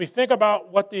 So when we think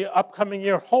about what the upcoming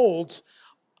year holds,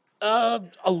 better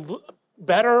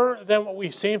than what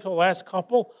we've seen for the last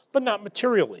couple, but not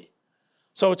materially.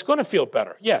 So it's going to feel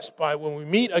better, yes. By when we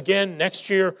meet again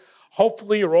next year,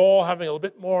 hopefully you're all having a little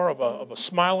bit more of a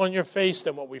smile on your face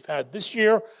than what we've had this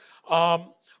year.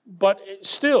 But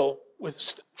still,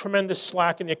 with tremendous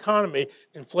slack in the economy,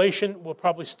 inflation will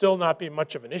probably still not be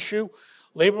much of an issue.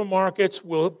 Labor markets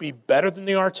will be better than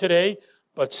they are today,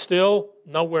 but still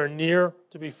nowhere near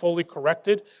to be fully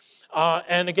corrected.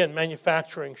 And again,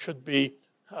 manufacturing should be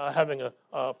having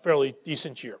a fairly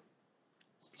decent year.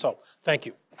 So, thank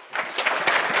you.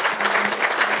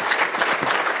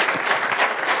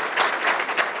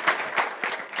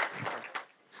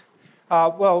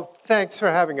 Well, thanks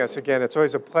for having us again. It's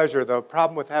always a pleasure. The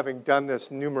problem with having done this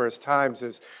numerous times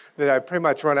is that I pretty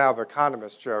much run out of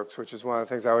economist jokes, which is one of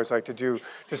the things I always like to do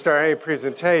to start any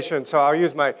presentation. So I'll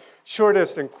use my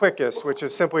shortest and quickest, which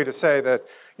is simply to say that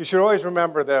you should always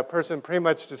remember that a person pretty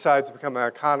much decides to become an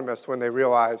economist when they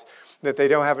realize that they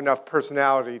don't have enough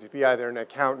personality to be either an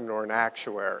accountant or an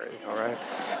actuary, all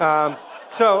right?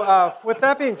 So with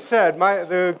that being said,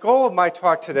 the goal of my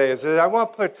talk today is that I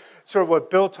want to put sort of what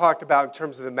Bill talked about in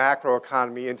terms of the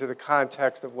macroeconomy into the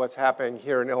context of what's happening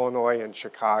here in Illinois and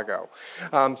Chicago.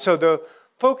 So the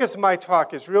focus of my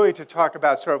talk is really to talk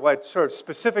about sort of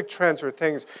specific trends or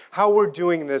things, how we're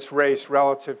doing in this race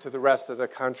relative to the rest of the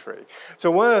country.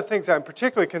 So one of the things I'm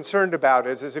particularly concerned about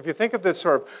is if you think of this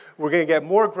sort of, we're going to get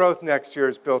more growth next year,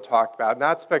 as Bill talked about,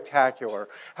 not spectacular.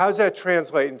 How does that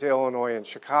translate into Illinois and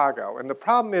Chicago? And the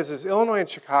problem is Illinois and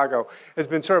Chicago has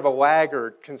been sort of a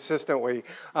laggard consistently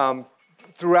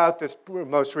throughout this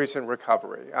most recent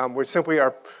recovery. We simply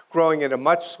are growing at a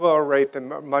much slower rate than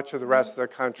much of the rest of the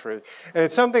country. And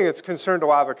it's something that's concerned a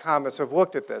lot of economists who have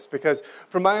looked at this, because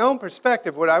from my own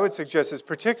perspective, what I would suggest is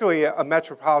particularly a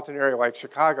metropolitan area like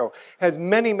Chicago has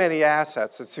many, many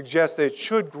assets that suggest that it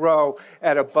should grow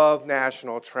at above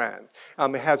national trend.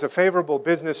 It has a favorable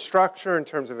business structure in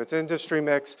terms of its industry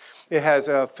mix. It has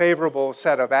a favorable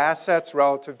set of assets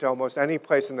relative to almost any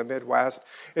place in the Midwest.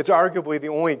 It's arguably the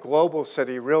only global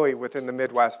city really within the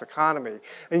Midwest economy.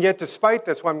 And yet despite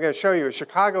this, what I'm going to show you is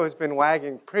Chicago has been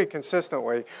lagging pretty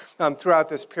consistently throughout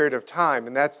this period of time.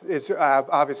 And that is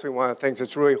obviously one of the things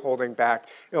that's really holding back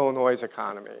Illinois'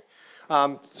 economy.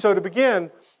 So to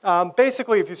begin,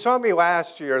 basically, if you saw me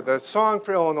last year, the song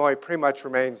for Illinois pretty much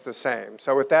remains the same.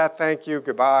 So with that, thank you,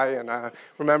 goodbye, and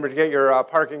remember to get your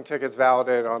parking tickets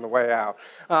validated on the way out.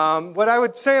 What I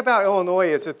would say about Illinois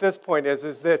is at this point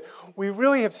is that we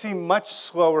really have seen much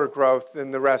slower growth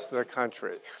than the rest of the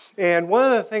country. And one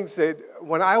of the things that,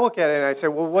 when I look at it and I say,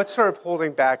 well, what's sort of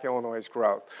holding back Illinois'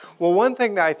 growth? Well, one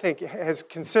thing that I think has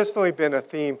consistently been a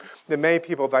theme that many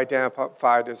people have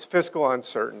identified is fiscal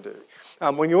uncertainty.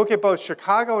 When you look at both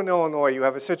Chicago and Illinois, you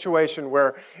have a situation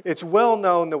where it's well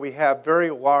known that we have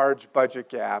very large budget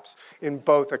gaps in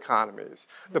both economies.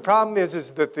 The problem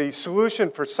is that the solution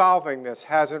for solving this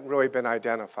hasn't really been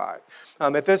identified.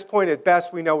 At this point, at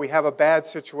best, we know we have a bad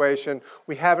situation.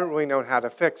 We haven't really known how to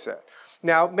fix it.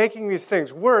 Now, making these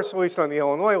things worse, at least on the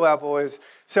Illinois level, is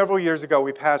several years ago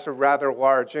we passed a rather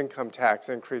large income tax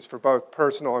increase for both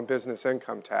personal and business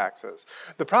income taxes.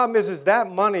 The problem is that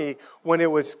money, when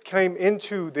it came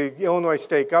into the Illinois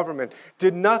state government,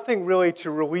 did nothing really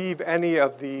to relieve any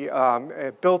of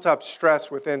the built-up stress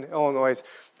within Illinois'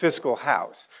 fiscal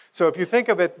house. So if you think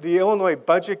of it, the Illinois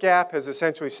budget gap has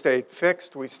essentially stayed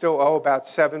fixed. We still owe about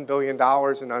 $7 billion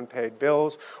in unpaid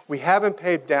bills. We haven't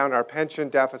paid down our pension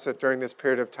deficit during this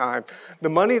period of time. The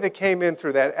money that came in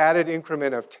through that added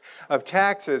increment of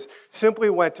taxes simply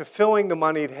went to filling the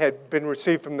money that had been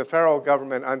received from the federal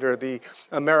government under the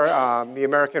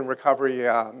American Recovery,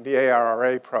 the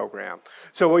ARRA program.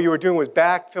 So what you were doing was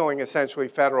backfilling essentially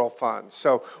federal funds.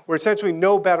 So we're essentially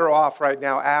no better off right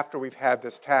now after we've had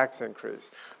this tax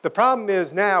increase. The problem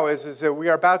is now is that we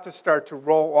are about to start to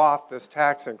roll off this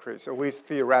tax increase, at least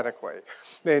theoretically.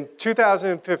 In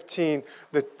 2015,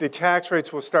 the tax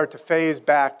rates will start to phase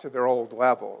back to their old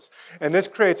levels. And this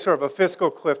creates sort of a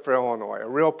fiscal cliff for Illinois, a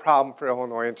real problem for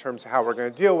Illinois in terms of how we're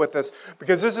going to deal with this,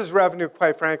 because this is revenue,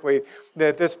 quite frankly, that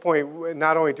at this point,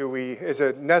 not only is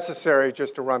it necessary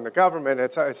just to run the government,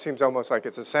 it seems almost like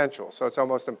it's essential. So it's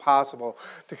almost impossible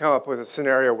to come up with a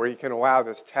scenario where you can allow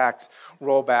this tax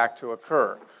rollback to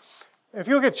occur. If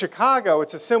you look at Chicago,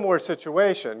 it's a similar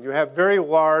situation. You have very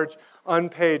large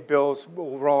unpaid bills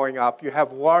rolling up. You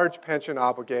have large pension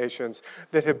obligations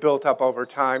that have built up over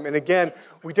time. And again,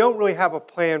 we don't really have a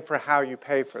plan for how you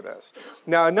pay for this.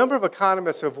 Now, a number of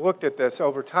economists who have looked at this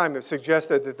over time have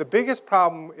suggested that the biggest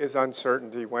problem is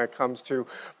uncertainty when it comes to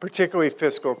particularly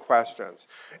fiscal questions.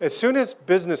 As soon as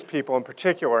business people in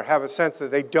particular have a sense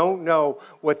that they don't know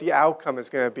what the outcome is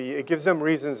going to be, it gives them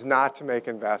reasons not to make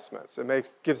investments.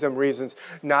 It gives them reasons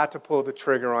not to pull the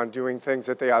trigger on doing things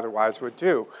that they otherwise would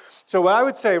do. So what I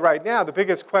would say right now, the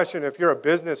biggest question if you're a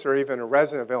business or even a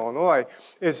resident of Illinois,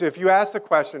 is if you ask the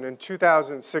question in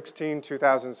 2016,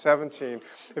 2017,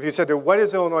 if you said, what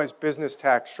is Illinois' business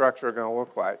tax structure going to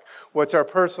look like? What's our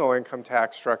personal income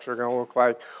tax structure going to look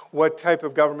like? What type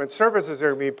of government services are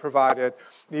going to be provided?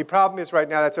 The problem is right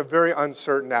now that's a very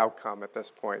uncertain outcome at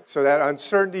this point. So that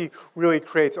uncertainty really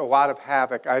creates a lot of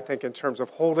havoc, I think, in terms of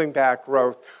holding back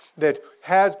growth that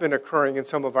has been occurring in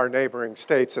some of our neighboring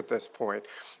states at this point.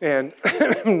 And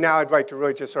now I'd like to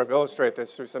really just sort of illustrate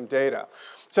this through some data.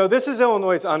 So this is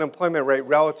Illinois' unemployment rate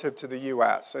relative to the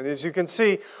US. And as you can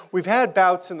see, we've had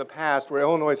bouts in the past where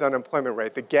Illinois' unemployment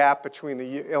rate, the gap between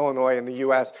Illinois and the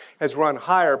US, has run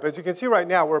higher. But as you can see right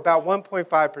now, we're about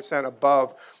 1.5%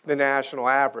 above the national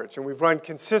average. And we've run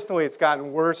consistently, it's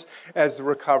gotten worse as the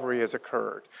recovery has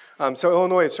occurred. So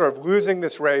Illinois is sort of losing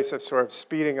this race of sort of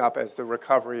speeding up as the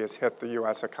recovery has hit the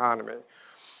US economy.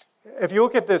 If you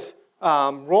look at this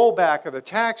rollback of the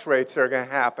tax rates that are going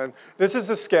to happen, this is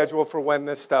the schedule for when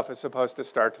this stuff is supposed to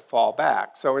start to fall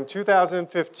back. So in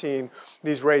 2015,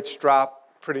 these rates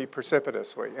drop pretty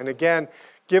precipitously. And again,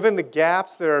 given the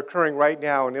gaps that are occurring right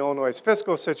now in Illinois'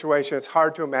 fiscal situation, it's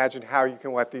hard to imagine how you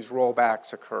can let these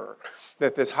rollbacks occur,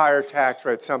 that this higher tax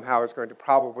rate somehow is going to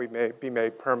probably be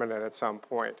made permanent at some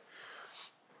point.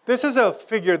 This is a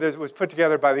figure that was put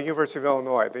together by the University of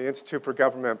Illinois, the Institute for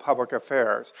Government and Public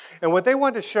Affairs. And what they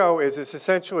want to show is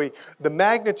essentially the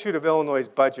magnitude of Illinois'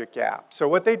 budget gap. So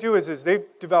what they do is they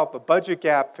develop a budget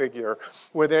gap figure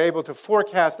where they're able to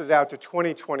forecast it out to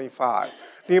 2025.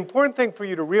 The important thing for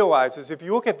you to realize is if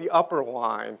you look at the upper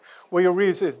line, what you'll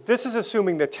realize is this is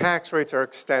assuming the tax rates are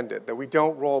extended, that we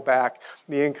don't roll back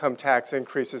the income tax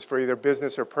increases for either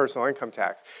business or personal income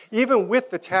tax. Even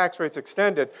with the tax rates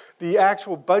extended, the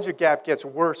actual budget gap gets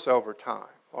worse over time.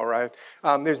 All right?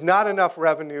 There's not enough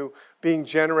revenue being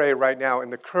generated right now in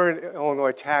the current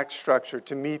Illinois tax structure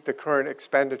to meet the current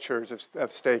expenditures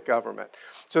of state government.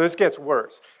 So this gets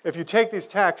worse. If you take these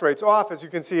tax rates off, as you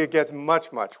can see, it gets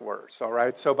much, much worse. All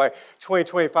right? So by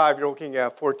 2025, you're looking at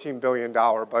a $14 billion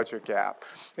budget gap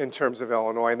in terms of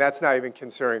Illinois, and that's not even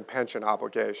considering pension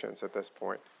obligations at this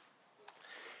point.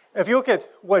 If you look at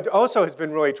what also has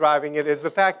been really driving it is the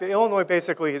fact that Illinois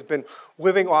basically has been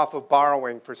living off of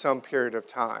borrowing for some period of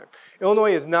time.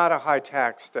 Illinois is not a high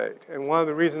tax state. And one of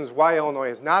the reasons why Illinois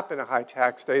has not been a high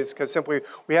tax state is because simply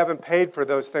we haven't paid for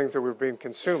those things that we've been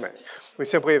consuming. We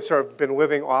simply have sort of been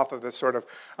living off of this sort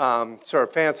of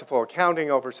fanciful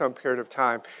accounting over some period of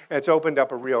time, and it's opened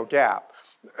up a real gap.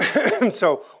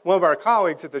 So one of our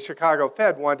colleagues at the Chicago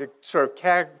Fed wanted to sort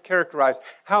of characterize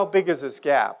how big is this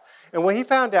gap. And what he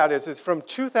found out is from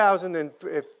 2000,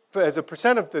 as a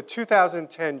percent of the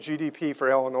 2010 GDP for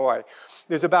Illinois,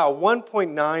 there's about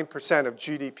 1.9% of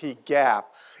GDP gap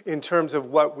in terms of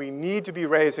what we need to be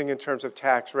raising in terms of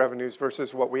tax revenues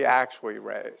versus what we actually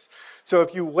raise. So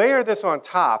if you layer this on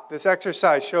top, this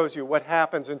exercise shows you what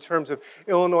happens in terms of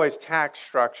Illinois' tax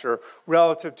structure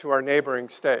relative to our neighboring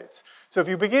states. So if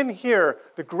you begin here,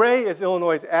 the gray is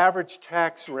Illinois' average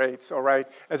tax rates, all right,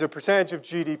 as a percentage of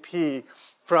GDP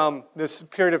from this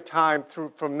period of time from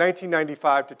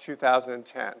 1995 to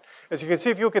 2010. As you can see,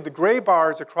 if you look at the gray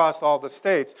bars across all the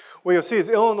states, what you'll see is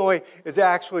Illinois is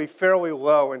actually fairly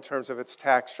low in terms of its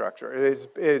tax structure. It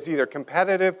is either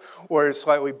competitive or is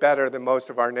slightly better than most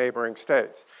of our neighboring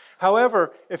states.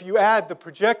 However, if you add the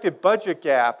projected budget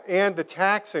gap and the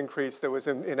tax increase that was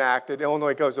enacted,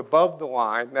 Illinois goes above the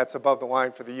line. That's above the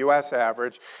line for the US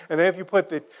average. And then if you put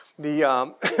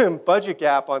the budget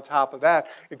gap on top of that,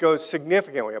 it goes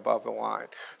significantly above the line.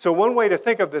 So one way to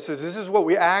think of this is what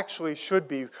we actually should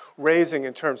be raising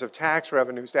in terms of tax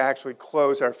revenues to actually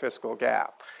close our fiscal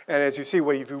gap. And as you see,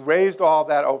 if you raised all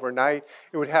that overnight,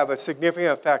 it would have a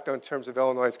significant effect in terms of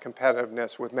Illinois'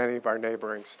 competitiveness with many of our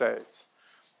neighboring states.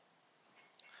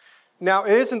 Now,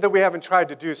 it isn't that we haven't tried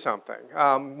to do something.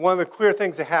 One of the clear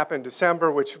things that happened in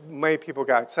December, which many people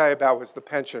got excited about, was the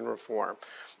pension reform.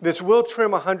 This will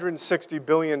trim $160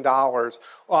 billion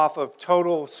off of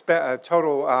total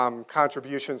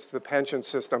contributions to the pension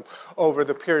system over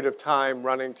the period of time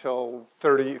running till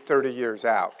 30 years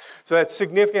out. So that's a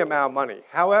significant amount of money.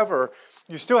 However,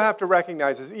 you still have to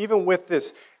recognize is even with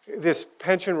this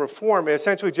pension reform, it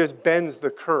essentially just bends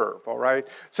the curve, all right?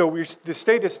 So the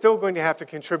state is still going to have to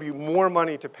contribute more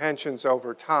money to pensions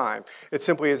over time. It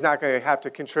simply is not going to have to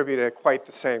contribute at quite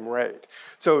the same rate.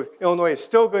 So Illinois is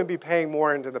still going to be paying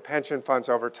more into the pension funds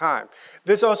over time.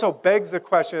 This also begs the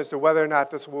question as to whether or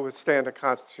not this will withstand a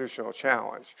constitutional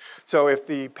challenge. So if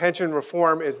the pension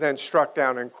reform is then struck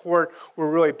down in court,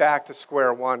 we're really back to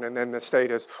square one, and then the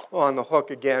state is on the hook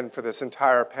again for this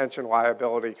entire pension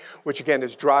liability, which again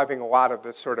is driving driving a lot of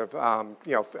this sort of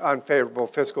unfavorable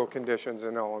fiscal conditions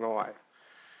in Illinois.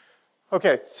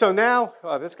 Okay, so now,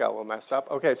 oh, this got a little messed up.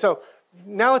 Okay, so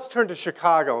now let's turn to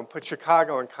Chicago and put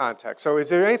Chicago in context. So is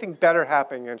there anything better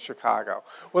happening in Chicago?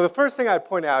 Well, the first thing I'd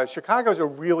point out is Chicago's a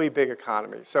really big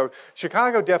economy. So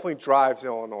Chicago definitely drives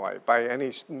Illinois by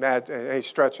any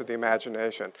stretch of the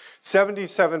imagination.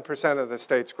 77% of the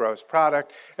state's gross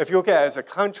product. If you look at it as a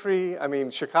country, I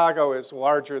mean, Chicago is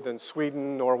larger than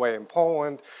Sweden, Norway, and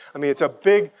Poland. I mean, it's a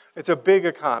big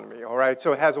economy, all right?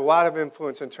 So it has a lot of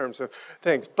influence in terms of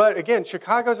things. But again,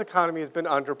 Chicago's economy has been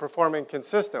underperforming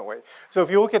consistently. So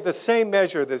if you look at the same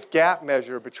measure, this gap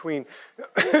measure between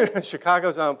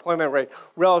Chicago's unemployment rate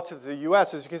relative to the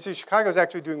US, as you can see, Chicago's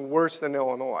actually doing worse than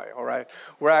Illinois, all right?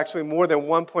 We're actually more than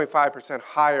 1.5%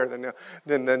 higher than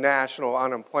the national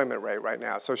unemployment rate right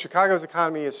now. So Chicago's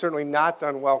economy has certainly not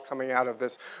done well coming out of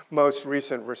this most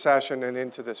recent recession and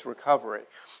into this recovery.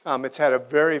 It's had a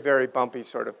very, very bumpy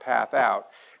sort of path out.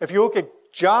 If you look at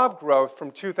job growth from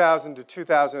 2000 to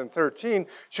 2013,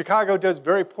 Chicago does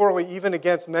very poorly even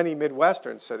against many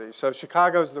Midwestern cities. So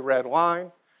Chicago's the red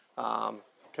line,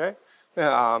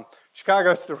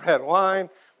 Chicago's the red line,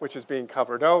 which is being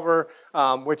covered over,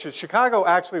 which is Chicago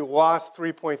actually lost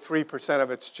 3.3% of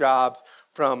its jobs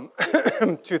from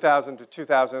 2000 to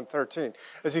 2013.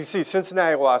 As you see,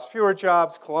 Cincinnati lost fewer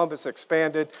jobs, Columbus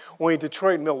expanded, only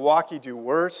Detroit and Milwaukee do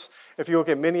worse. If you look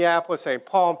at Minneapolis, St.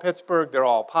 Paul, and Pittsburgh, they're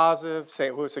all positive.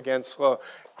 St. Louis, again,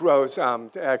 grows,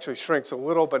 actually shrinks a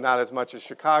little, but not as much as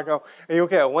Chicago. And you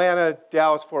look at Atlanta,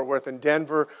 Dallas, Fort Worth, and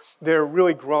Denver, they're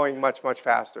really growing much, much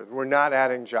faster. We're not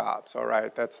adding jobs, all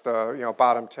right? That's the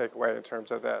bottom takeaway in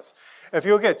terms of this. If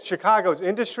you look at Chicago's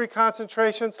industry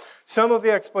concentrations, some of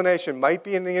the explanation might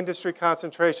be in the industry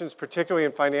concentrations, particularly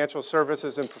in financial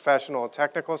services and professional and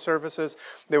technical services.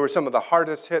 They were some of the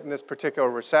hardest hit in this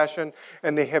particular recession,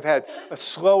 and they have had a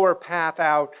slower path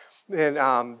out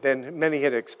than many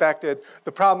had expected.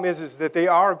 The problem is that they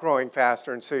are growing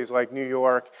faster in cities like New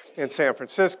York and San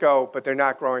Francisco, but they're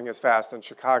not growing as fast in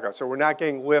Chicago. So we're not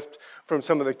getting lift from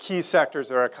some of the key sectors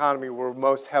of our economy were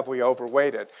most heavily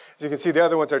overweighted. As you can see, the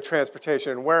other ones are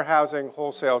transportation and warehousing,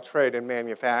 wholesale trade, and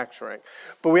manufacturing.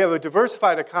 But we have a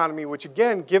diversified economy, which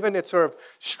again, given its sort of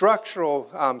structural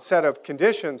set of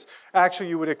conditions, actually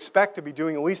you would expect to be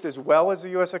doing at least as well as the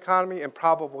US economy and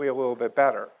probably a little bit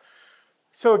better.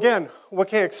 So again, what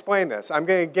can explain this? I'm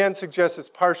going to again suggest it's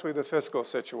partially the fiscal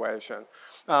situation.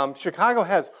 Chicago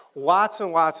has lots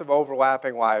and lots of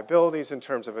overlapping liabilities in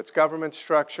terms of its government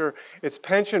structure. Its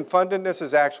pension fundedness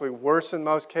is actually worse in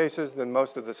most cases than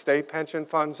most of the state pension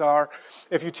funds are.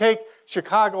 If you take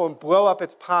Chicago and blow up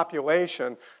its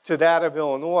population to that of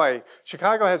Illinois,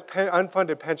 Chicago has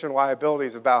unfunded pension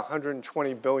liabilities of about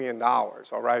 $120 billion,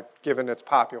 all right, given its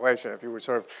population, if you were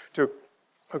sort of to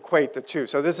equate the two.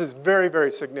 So this is very, very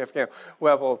significant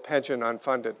level of pension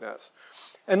unfundedness.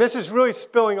 And this is really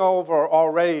spilling over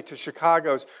already to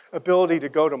Chicago's ability to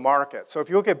go to market. So if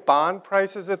you look at bond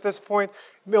prices at this point,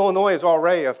 Illinois is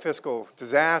already a fiscal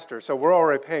disaster. So we're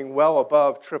already paying well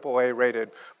above AAA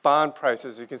rated bond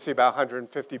prices. You can see about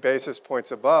 150 basis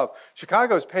points above.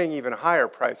 Chicago is paying even higher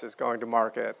prices going to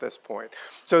market at this point.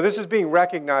 So this is being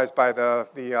recognized by the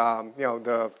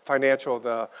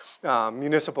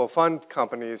municipal fund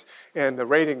companies and the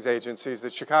ratings agencies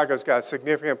that Chicago's got a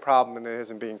significant problem and it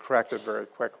isn't being corrected very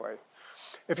quickly.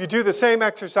 If you do the same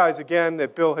exercise again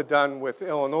that Bill had done with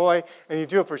Illinois, and you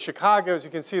do it for Chicago, as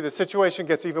you can see, the situation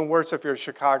gets even worse if you're a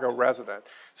Chicago resident.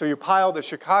 So you pile the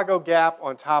Chicago gap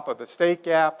on top of the state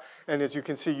gap, and as you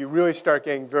can see, you really start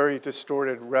getting very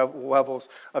distorted levels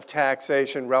of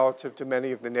taxation relative to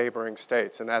many of the neighboring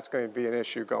states, and that's going to be an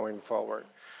issue going forward.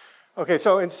 Okay,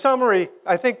 so in summary,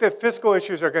 I think that fiscal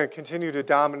issues are going to continue to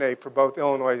dominate for both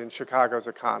Illinois and Chicago's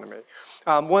economy.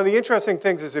 One of the interesting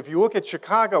things is if you look at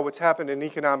Chicago, what's happened in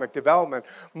economic development,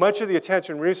 much of the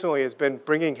attention recently has been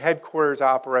bringing headquarters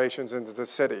operations into the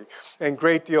city, and a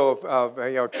great deal of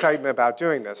excitement about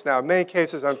doing this. Now, in many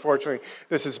cases, unfortunately,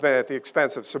 this has been at the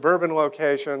expense of suburban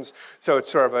locations, so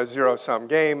it's sort of a zero-sum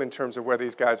game in terms of where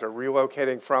these guys are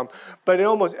relocating from. But in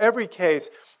almost every case,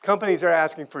 companies are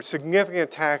asking for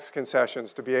significant tax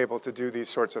concessions to be able to do these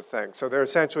sorts of things. So they're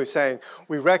essentially saying,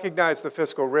 we recognize the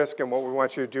fiscal risk and what we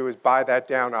want you to do is buy that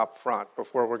down up front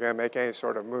before we're going to make any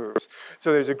sort of moves.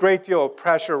 So there's a great deal of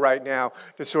pressure right now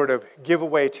to sort of give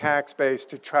away tax base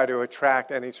to try to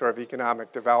attract any sort of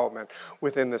economic development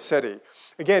within the city.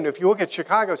 Again, if you look at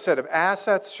Chicago's set of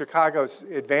assets, Chicago's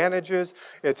advantages,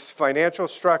 its financial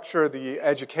structure, the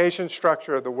education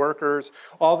structure of the workers,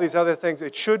 all these other things,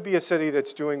 it should be a city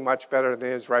that's doing much better than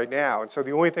it is right now. And so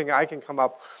the only thing thing I can come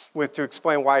up with to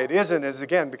explain why it isn't is,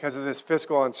 again, because of this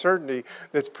fiscal uncertainty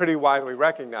that's pretty widely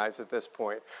recognized at this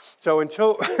point. So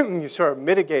until you sort of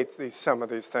mitigate some of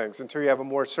these things, until you have a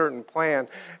more certain plan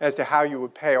as to how you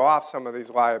would pay off some of these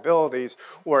liabilities,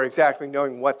 or exactly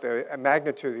knowing what the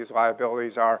magnitude of these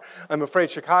liabilities are, I'm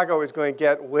afraid Chicago is going to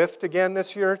get lift again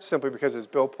this year, simply because, as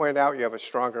Bill pointed out, you have a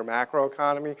stronger macro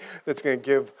economy that's going to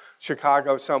give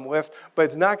Chicago some lift, but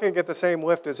it's not going to get the same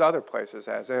lift as other places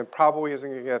has, and it probably isn't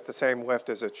going to get the same lift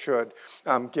as it should,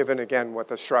 given, again, what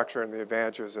the structure and the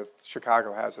advantages that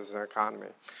Chicago has as an economy.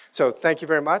 So thank you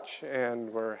very much, and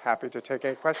we're happy to take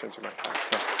any questions you might have.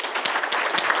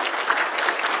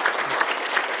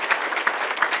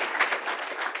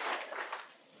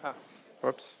 So.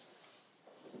 Whoops.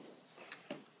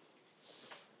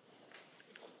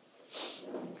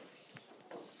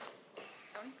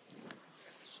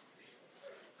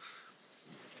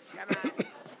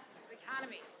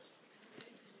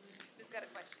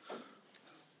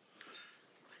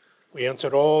 We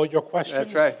answered all your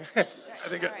questions. That's right. I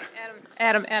think All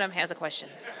right, Adam has a question.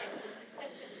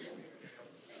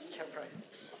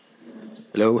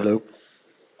 Hello.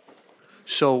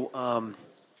 So,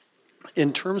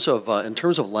 in terms of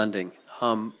lending,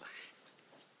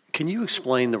 can you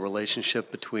explain the relationship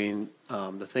between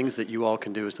the things that you all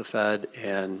can do as the Fed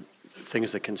and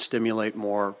things that can stimulate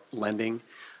more lending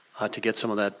to get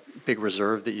some of that big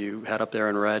reserve that you had up there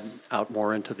in red out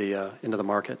more into the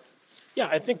market? Yeah,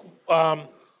 I think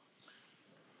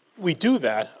we do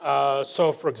that.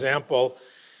 So, for example,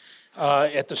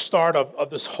 at the start of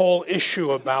this whole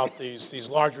issue about these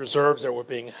large reserves that were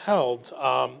being held,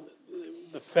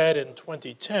 the Fed in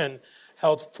 2010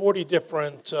 held 40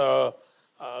 different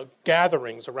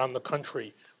gatherings around the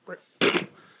country,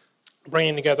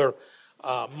 bringing together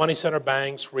money center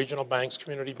banks, regional banks,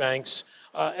 community banks,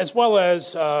 as well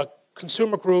as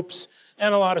consumer groups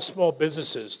and a lot of small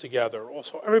businesses together.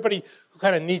 Also, everybody who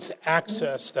kind of needs to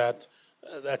access that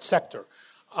sector,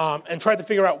 and tried to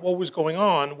figure out what was going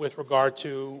on with regard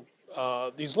to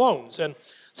these loans. And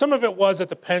some of it was that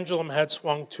the pendulum had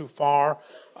swung too far.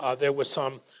 There was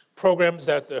some programs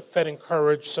that the Fed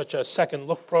encouraged, such as second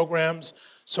look programs.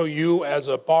 So you, as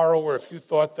a borrower, if you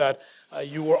thought that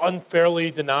you were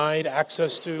unfairly denied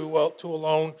access to a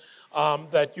loan,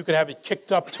 that you could have it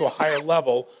kicked up to a higher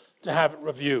level to have it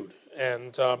reviewed.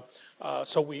 And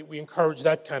so we encourage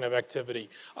that kind of activity.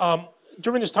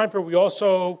 During this time period, we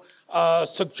also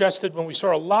suggested, when we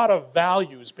saw a lot of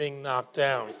values being knocked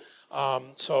down,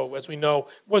 so as we know,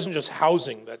 it wasn't just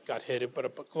housing that got hit, but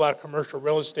a lot of commercial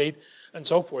real estate and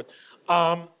so forth.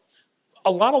 A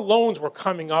lot of loans were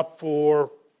coming up to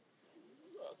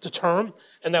term,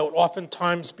 and that would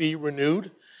oftentimes be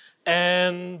renewed.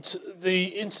 And the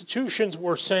institutions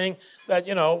were saying that,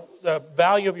 the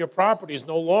value of your property is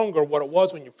no longer what it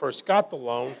was when you first got the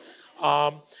loan.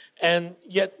 And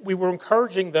yet we were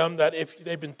encouraging them that if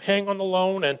they've been paying on the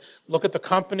loan, and look at the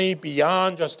company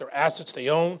beyond just their assets they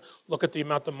own, look at the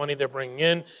amount of money they're bringing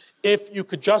in, if you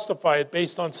could justify it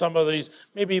based on some of these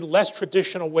maybe less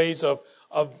traditional ways of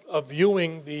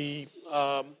viewing the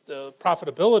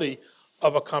profitability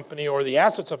of a company or the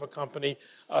assets of a company,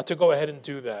 to go ahead and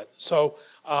do that. So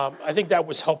I think that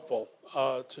was helpful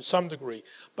to some degree.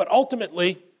 But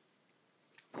ultimately,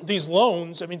 these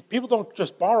loans, people don't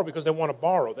just borrow because they want to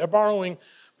borrow. They're borrowing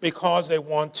because they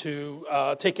want to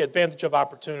take advantage of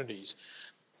opportunities.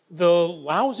 The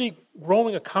lousy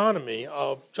growing economy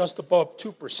of just above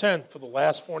 2% for the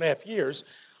last 4.5 years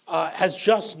has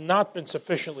just not been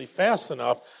sufficiently fast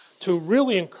enough to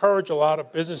really encourage a lot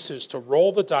of businesses to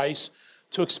roll the dice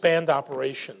to expand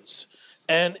operations.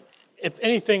 And if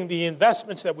anything, the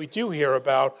investments that we do hear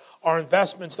about are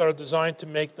investments that are designed to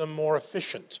make them more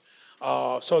efficient.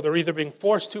 So they're either being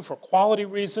forced to for quality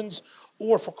reasons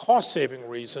or for cost-saving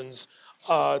reasons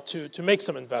to make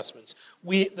some investments.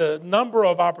 The number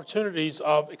of opportunities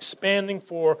of expanding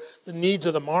for the needs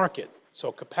of the market,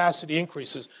 so capacity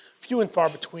increases, few and far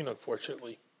between,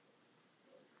 unfortunately.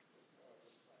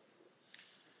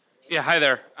 Yeah, hi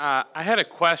there. I had a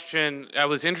question. I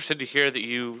was interested to hear that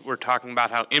you were talking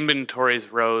about how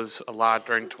inventories rose a lot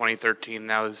during 2013.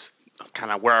 That was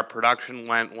kind of where our production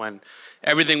went, when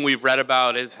everything we've read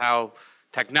about is how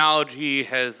technology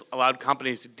has allowed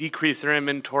companies to decrease their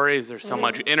inventories. There's so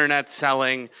much internet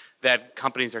selling that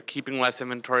companies are keeping less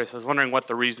inventory. So I was wondering what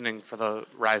the reasoning for the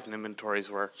rise in inventories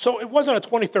were. So it wasn't a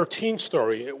 2013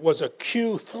 story. It was a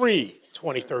Q3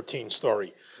 2013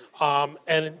 story.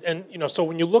 So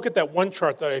when you look at that one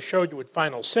chart that I showed you with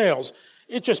final sales,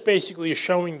 it just basically is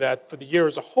showing that for the year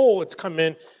as a whole, it's come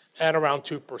in at around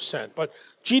 2%. But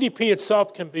GDP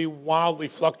itself can be wildly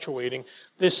fluctuating.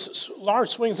 This large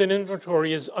swings in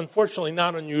inventory is unfortunately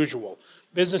not unusual.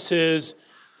 Businesses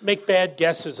make bad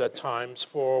guesses at times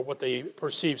for what they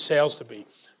perceive sales to be.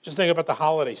 Just think about the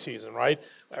holiday season, right?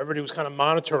 Everybody was kind of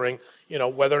monitoring,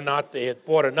 whether or not they had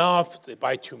bought enough, if they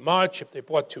buy too much. If they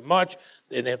bought too much,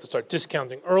 then they have to start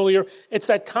discounting earlier. It's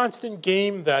that constant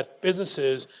game that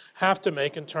businesses have to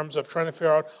make in terms of trying to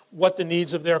figure out what the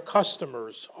needs of their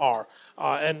customers are.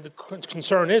 And the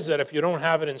concern is that if you don't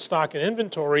have it in stock and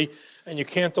inventory and you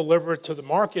can't deliver it to the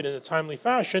market in a timely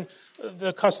fashion,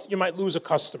 you might lose a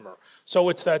customer. So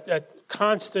it's that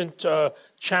constant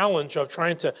challenge of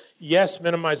trying to, yes,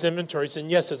 minimize inventories,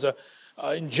 and yes,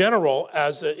 in general,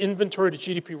 as an inventory to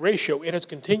GDP ratio, it has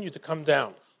continued to come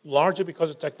down, largely because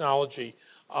of technology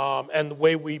and the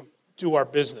way we do our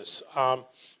business.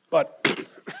 But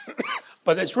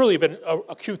it's really been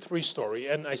a Q3 story,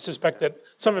 and I suspect that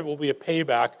some of it will be a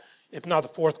payback, if not the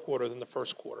fourth quarter, then the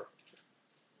first quarter.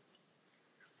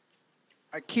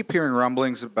 I keep hearing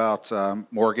rumblings about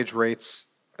mortgage rates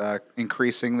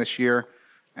increasing this year,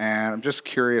 and I'm just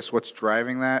curious what's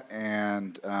driving that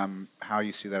and how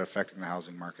you see that affecting the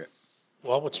housing market.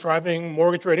 Well, what's driving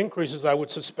mortgage rate increases, I would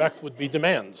suspect, would be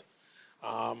demand.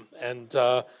 I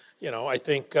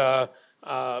think,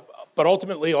 but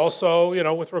ultimately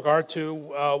also, with regard to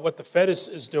what the Fed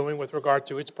is doing with regard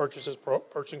to its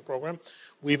purchasing program,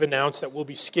 we've announced that we'll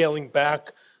be scaling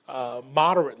back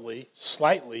moderately,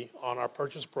 slightly on our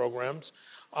purchase programs.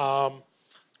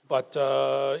 But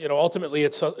ultimately,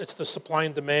 it's the supply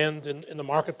and demand in the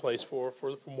marketplace for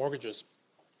mortgages.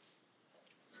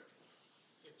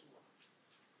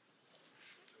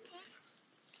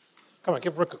 Come on,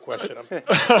 give Rick a question.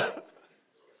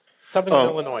 Something in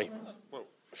Illinois.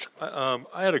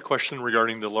 I had a question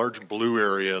regarding the large blue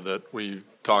area that we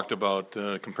talked about,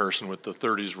 comparison with the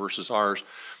 30s versus ours.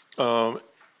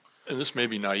 And this may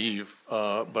be naive,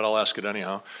 but I'll ask it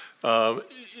anyhow.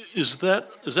 Is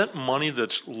that money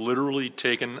that's literally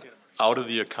taken out of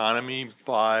the economy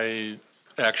by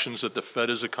actions that the Fed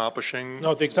is accomplishing?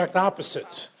 No, the exact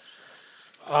opposite.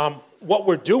 What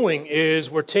we're doing is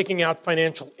we're taking out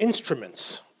financial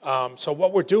instruments. So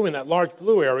what we're doing in that large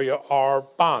blue area are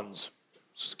bonds.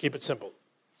 Just keep it simple.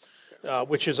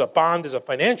 Which is a bond is a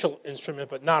financial instrument,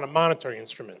 but not a monetary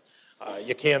instrument.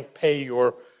 You can't pay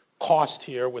your cost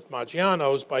here with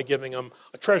Maggiano's by giving them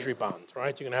a treasury bond,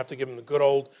 right? You're going to have to give them the good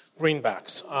old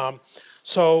greenbacks.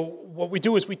 So what we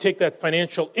do is we take that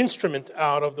financial instrument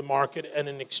out of the market and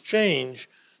in exchange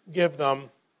give them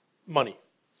money.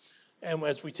 And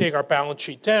as we take our balance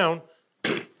sheet down,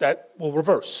 that will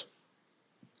reverse.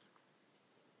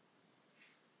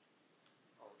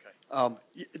 Okay.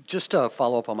 Just to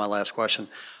follow up on my last question,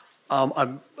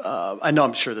 I know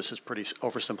I'm sure this is pretty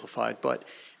oversimplified, but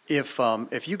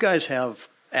if you guys have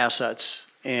assets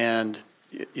and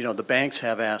the banks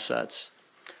have assets,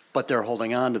 but they're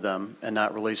holding on to them and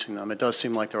not releasing them, it does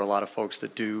seem like there are a lot of folks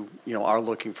that are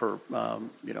looking for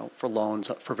for loans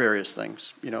for various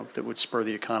things that would spur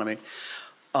the economy.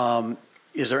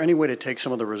 Is there any way to take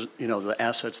some of the the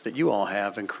assets that you all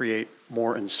have and create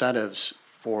more incentives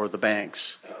for the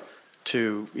banks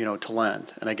to to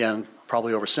lend? And again,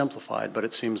 probably oversimplified, but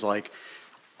it seems like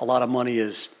a lot of money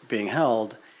is being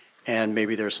held. And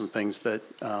maybe there's some things that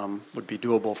would be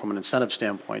doable from an incentive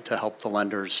standpoint to help the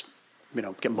lenders,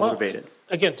 get motivated. Well,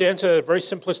 again, to answer a very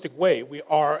simplistic way, we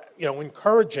are,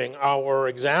 encouraging our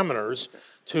examiners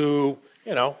to,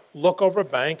 look over a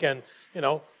bank and,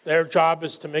 their job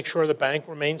is to make sure the bank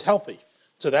remains healthy.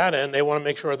 To that end, they want to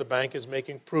make sure the bank is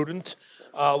making prudent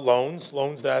loans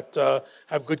that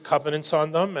have good covenants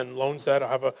on them, and loans that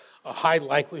have a high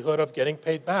likelihood of getting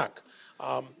paid back.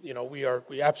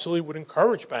 We absolutely would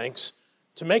encourage banks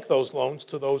to make those loans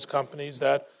to those companies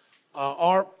that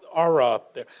are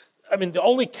there. I mean, the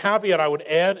only caveat I would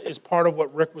add is part of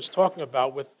what Rick was talking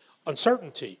about with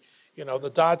uncertainty.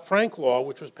 The Dodd-Frank law,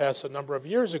 which was passed a number of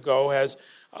years ago, has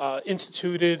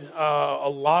instituted a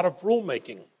lot of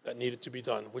rulemaking that needed to be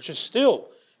done, which is still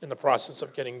in the process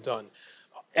of getting done.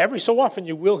 Every so often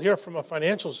you will hear from a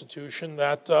financial institution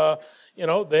that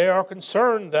they are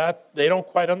concerned that they don't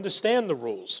quite understand the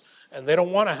rules, and they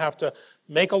don't want to have to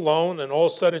make a loan and all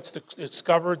of a sudden it's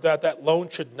discovered that that loan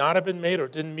should not have been made or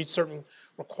didn't meet certain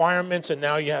requirements, and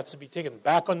now you have to be taken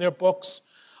back on their books.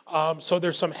 So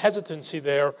there's some hesitancy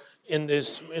there in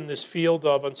this field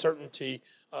of uncertainty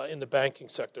in the banking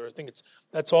sector. I think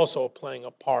that's also playing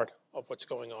a part of what's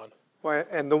going on. Well,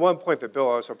 and the one point that Bill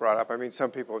also brought up, I mean,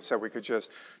 some people have said we could just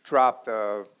drop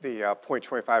the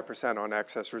 0.25% on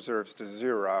excess reserves to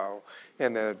zero,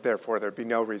 and then therefore there'd be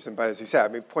no reason. But as he said,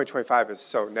 I mean, 0.25 is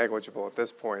so negligible at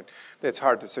this point that it's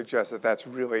hard to suggest that that's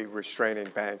really restraining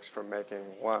banks from making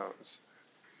loans.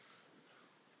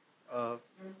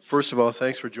 First of all,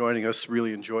 thanks for joining us.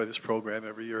 Really enjoy this program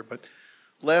every year. But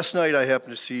last night I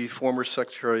happened to see former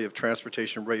Secretary of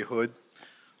Transportation Ray Hood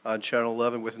on Channel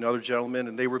 11 with another gentleman,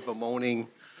 and they were bemoaning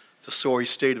the sorry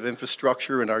state of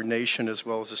infrastructure in our nation as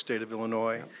well as the state of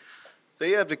Illinois.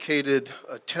 They advocated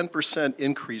a 10%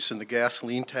 increase in the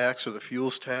gasoline tax or the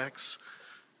fuels tax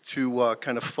to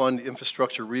kind of fund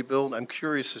infrastructure rebuild. I'm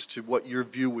curious as to what your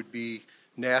view would be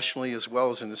nationally as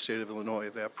well as in the state of Illinois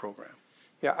of that program.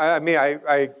 Yeah, I mean,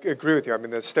 I agree with you. I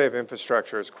mean, the state of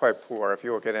infrastructure is quite poor. If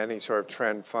you look at any sort of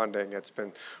trend funding, it's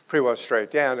been pretty well straight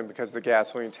down, and because the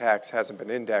gasoline tax hasn't been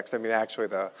indexed, I mean, actually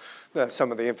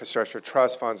some of the infrastructure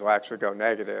trust funds will actually go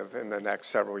negative in the next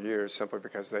several years simply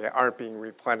because they aren't being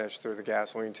replenished through the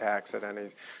gasoline tax at any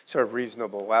sort of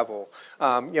reasonable level.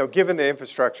 Given the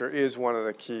infrastructure is one of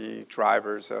the key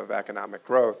drivers of economic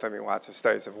growth, I mean, lots of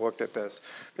studies have looked at this.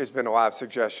 There's been a lot of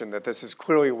suggestion that this is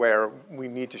clearly where we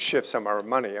need to shift some of our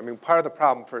money. I mean, part of the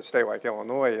problem for a state like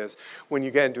Illinois is when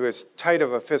you get into as tight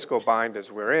of a fiscal bind as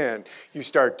we're in, you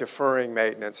start deferring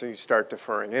maintenance and you start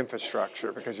deferring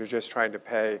infrastructure because you're just trying to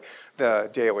pay the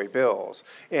daily bills.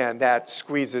 And that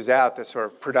squeezes out the sort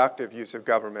of productive use of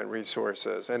government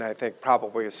resources. And I think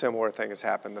probably a similar thing has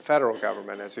happened in the federal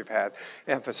government as you've had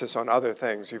emphasis on other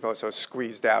things. You've also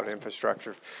squeezed out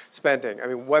infrastructure spending. I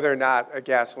mean, whether or not a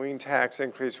gasoline tax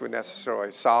increase would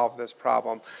necessarily solve this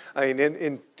problem. I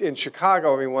mean, in Chicago,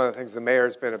 I mean, one of the things the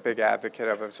mayor's been a big advocate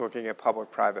of is looking at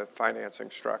public-private financing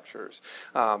structures.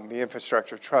 The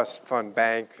Infrastructure Trust Fund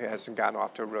Bank hasn't gotten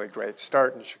off to a really great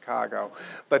start in Chicago,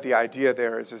 but the idea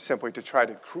there is simply to try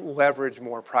to leverage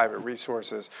more private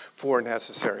resources for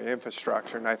necessary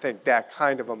infrastructure, and I think that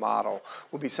kind of a model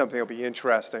will be something that will be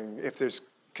interesting if there's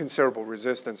considerable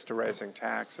resistance to raising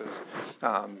taxes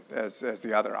as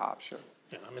the other option.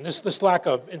 Yeah, I mean, this lack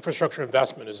of infrastructure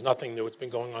investment is nothing new. It's been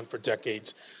going on for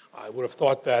decades. I would have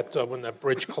thought that when that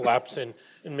bridge collapsed in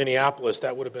Minneapolis,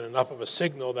 that would have been enough of a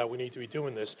signal that we need to be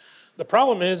doing this. The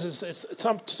problem is to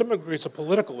some degree, it's a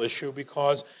political issue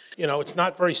because, it's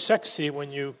not very sexy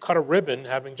when you cut a ribbon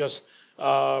having just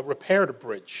repaired a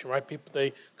bridge, right?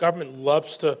 The government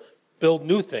loves to build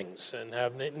new things and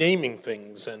have naming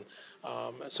things. And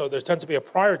so there tends to be a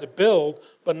prior to build,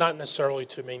 but not necessarily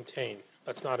to maintain.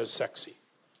 That's not as sexy.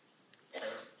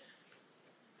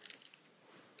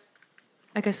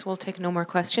 I guess we'll take no more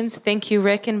questions. Thank you,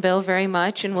 Rick and Bill, very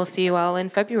much, and we'll see you all in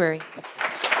February.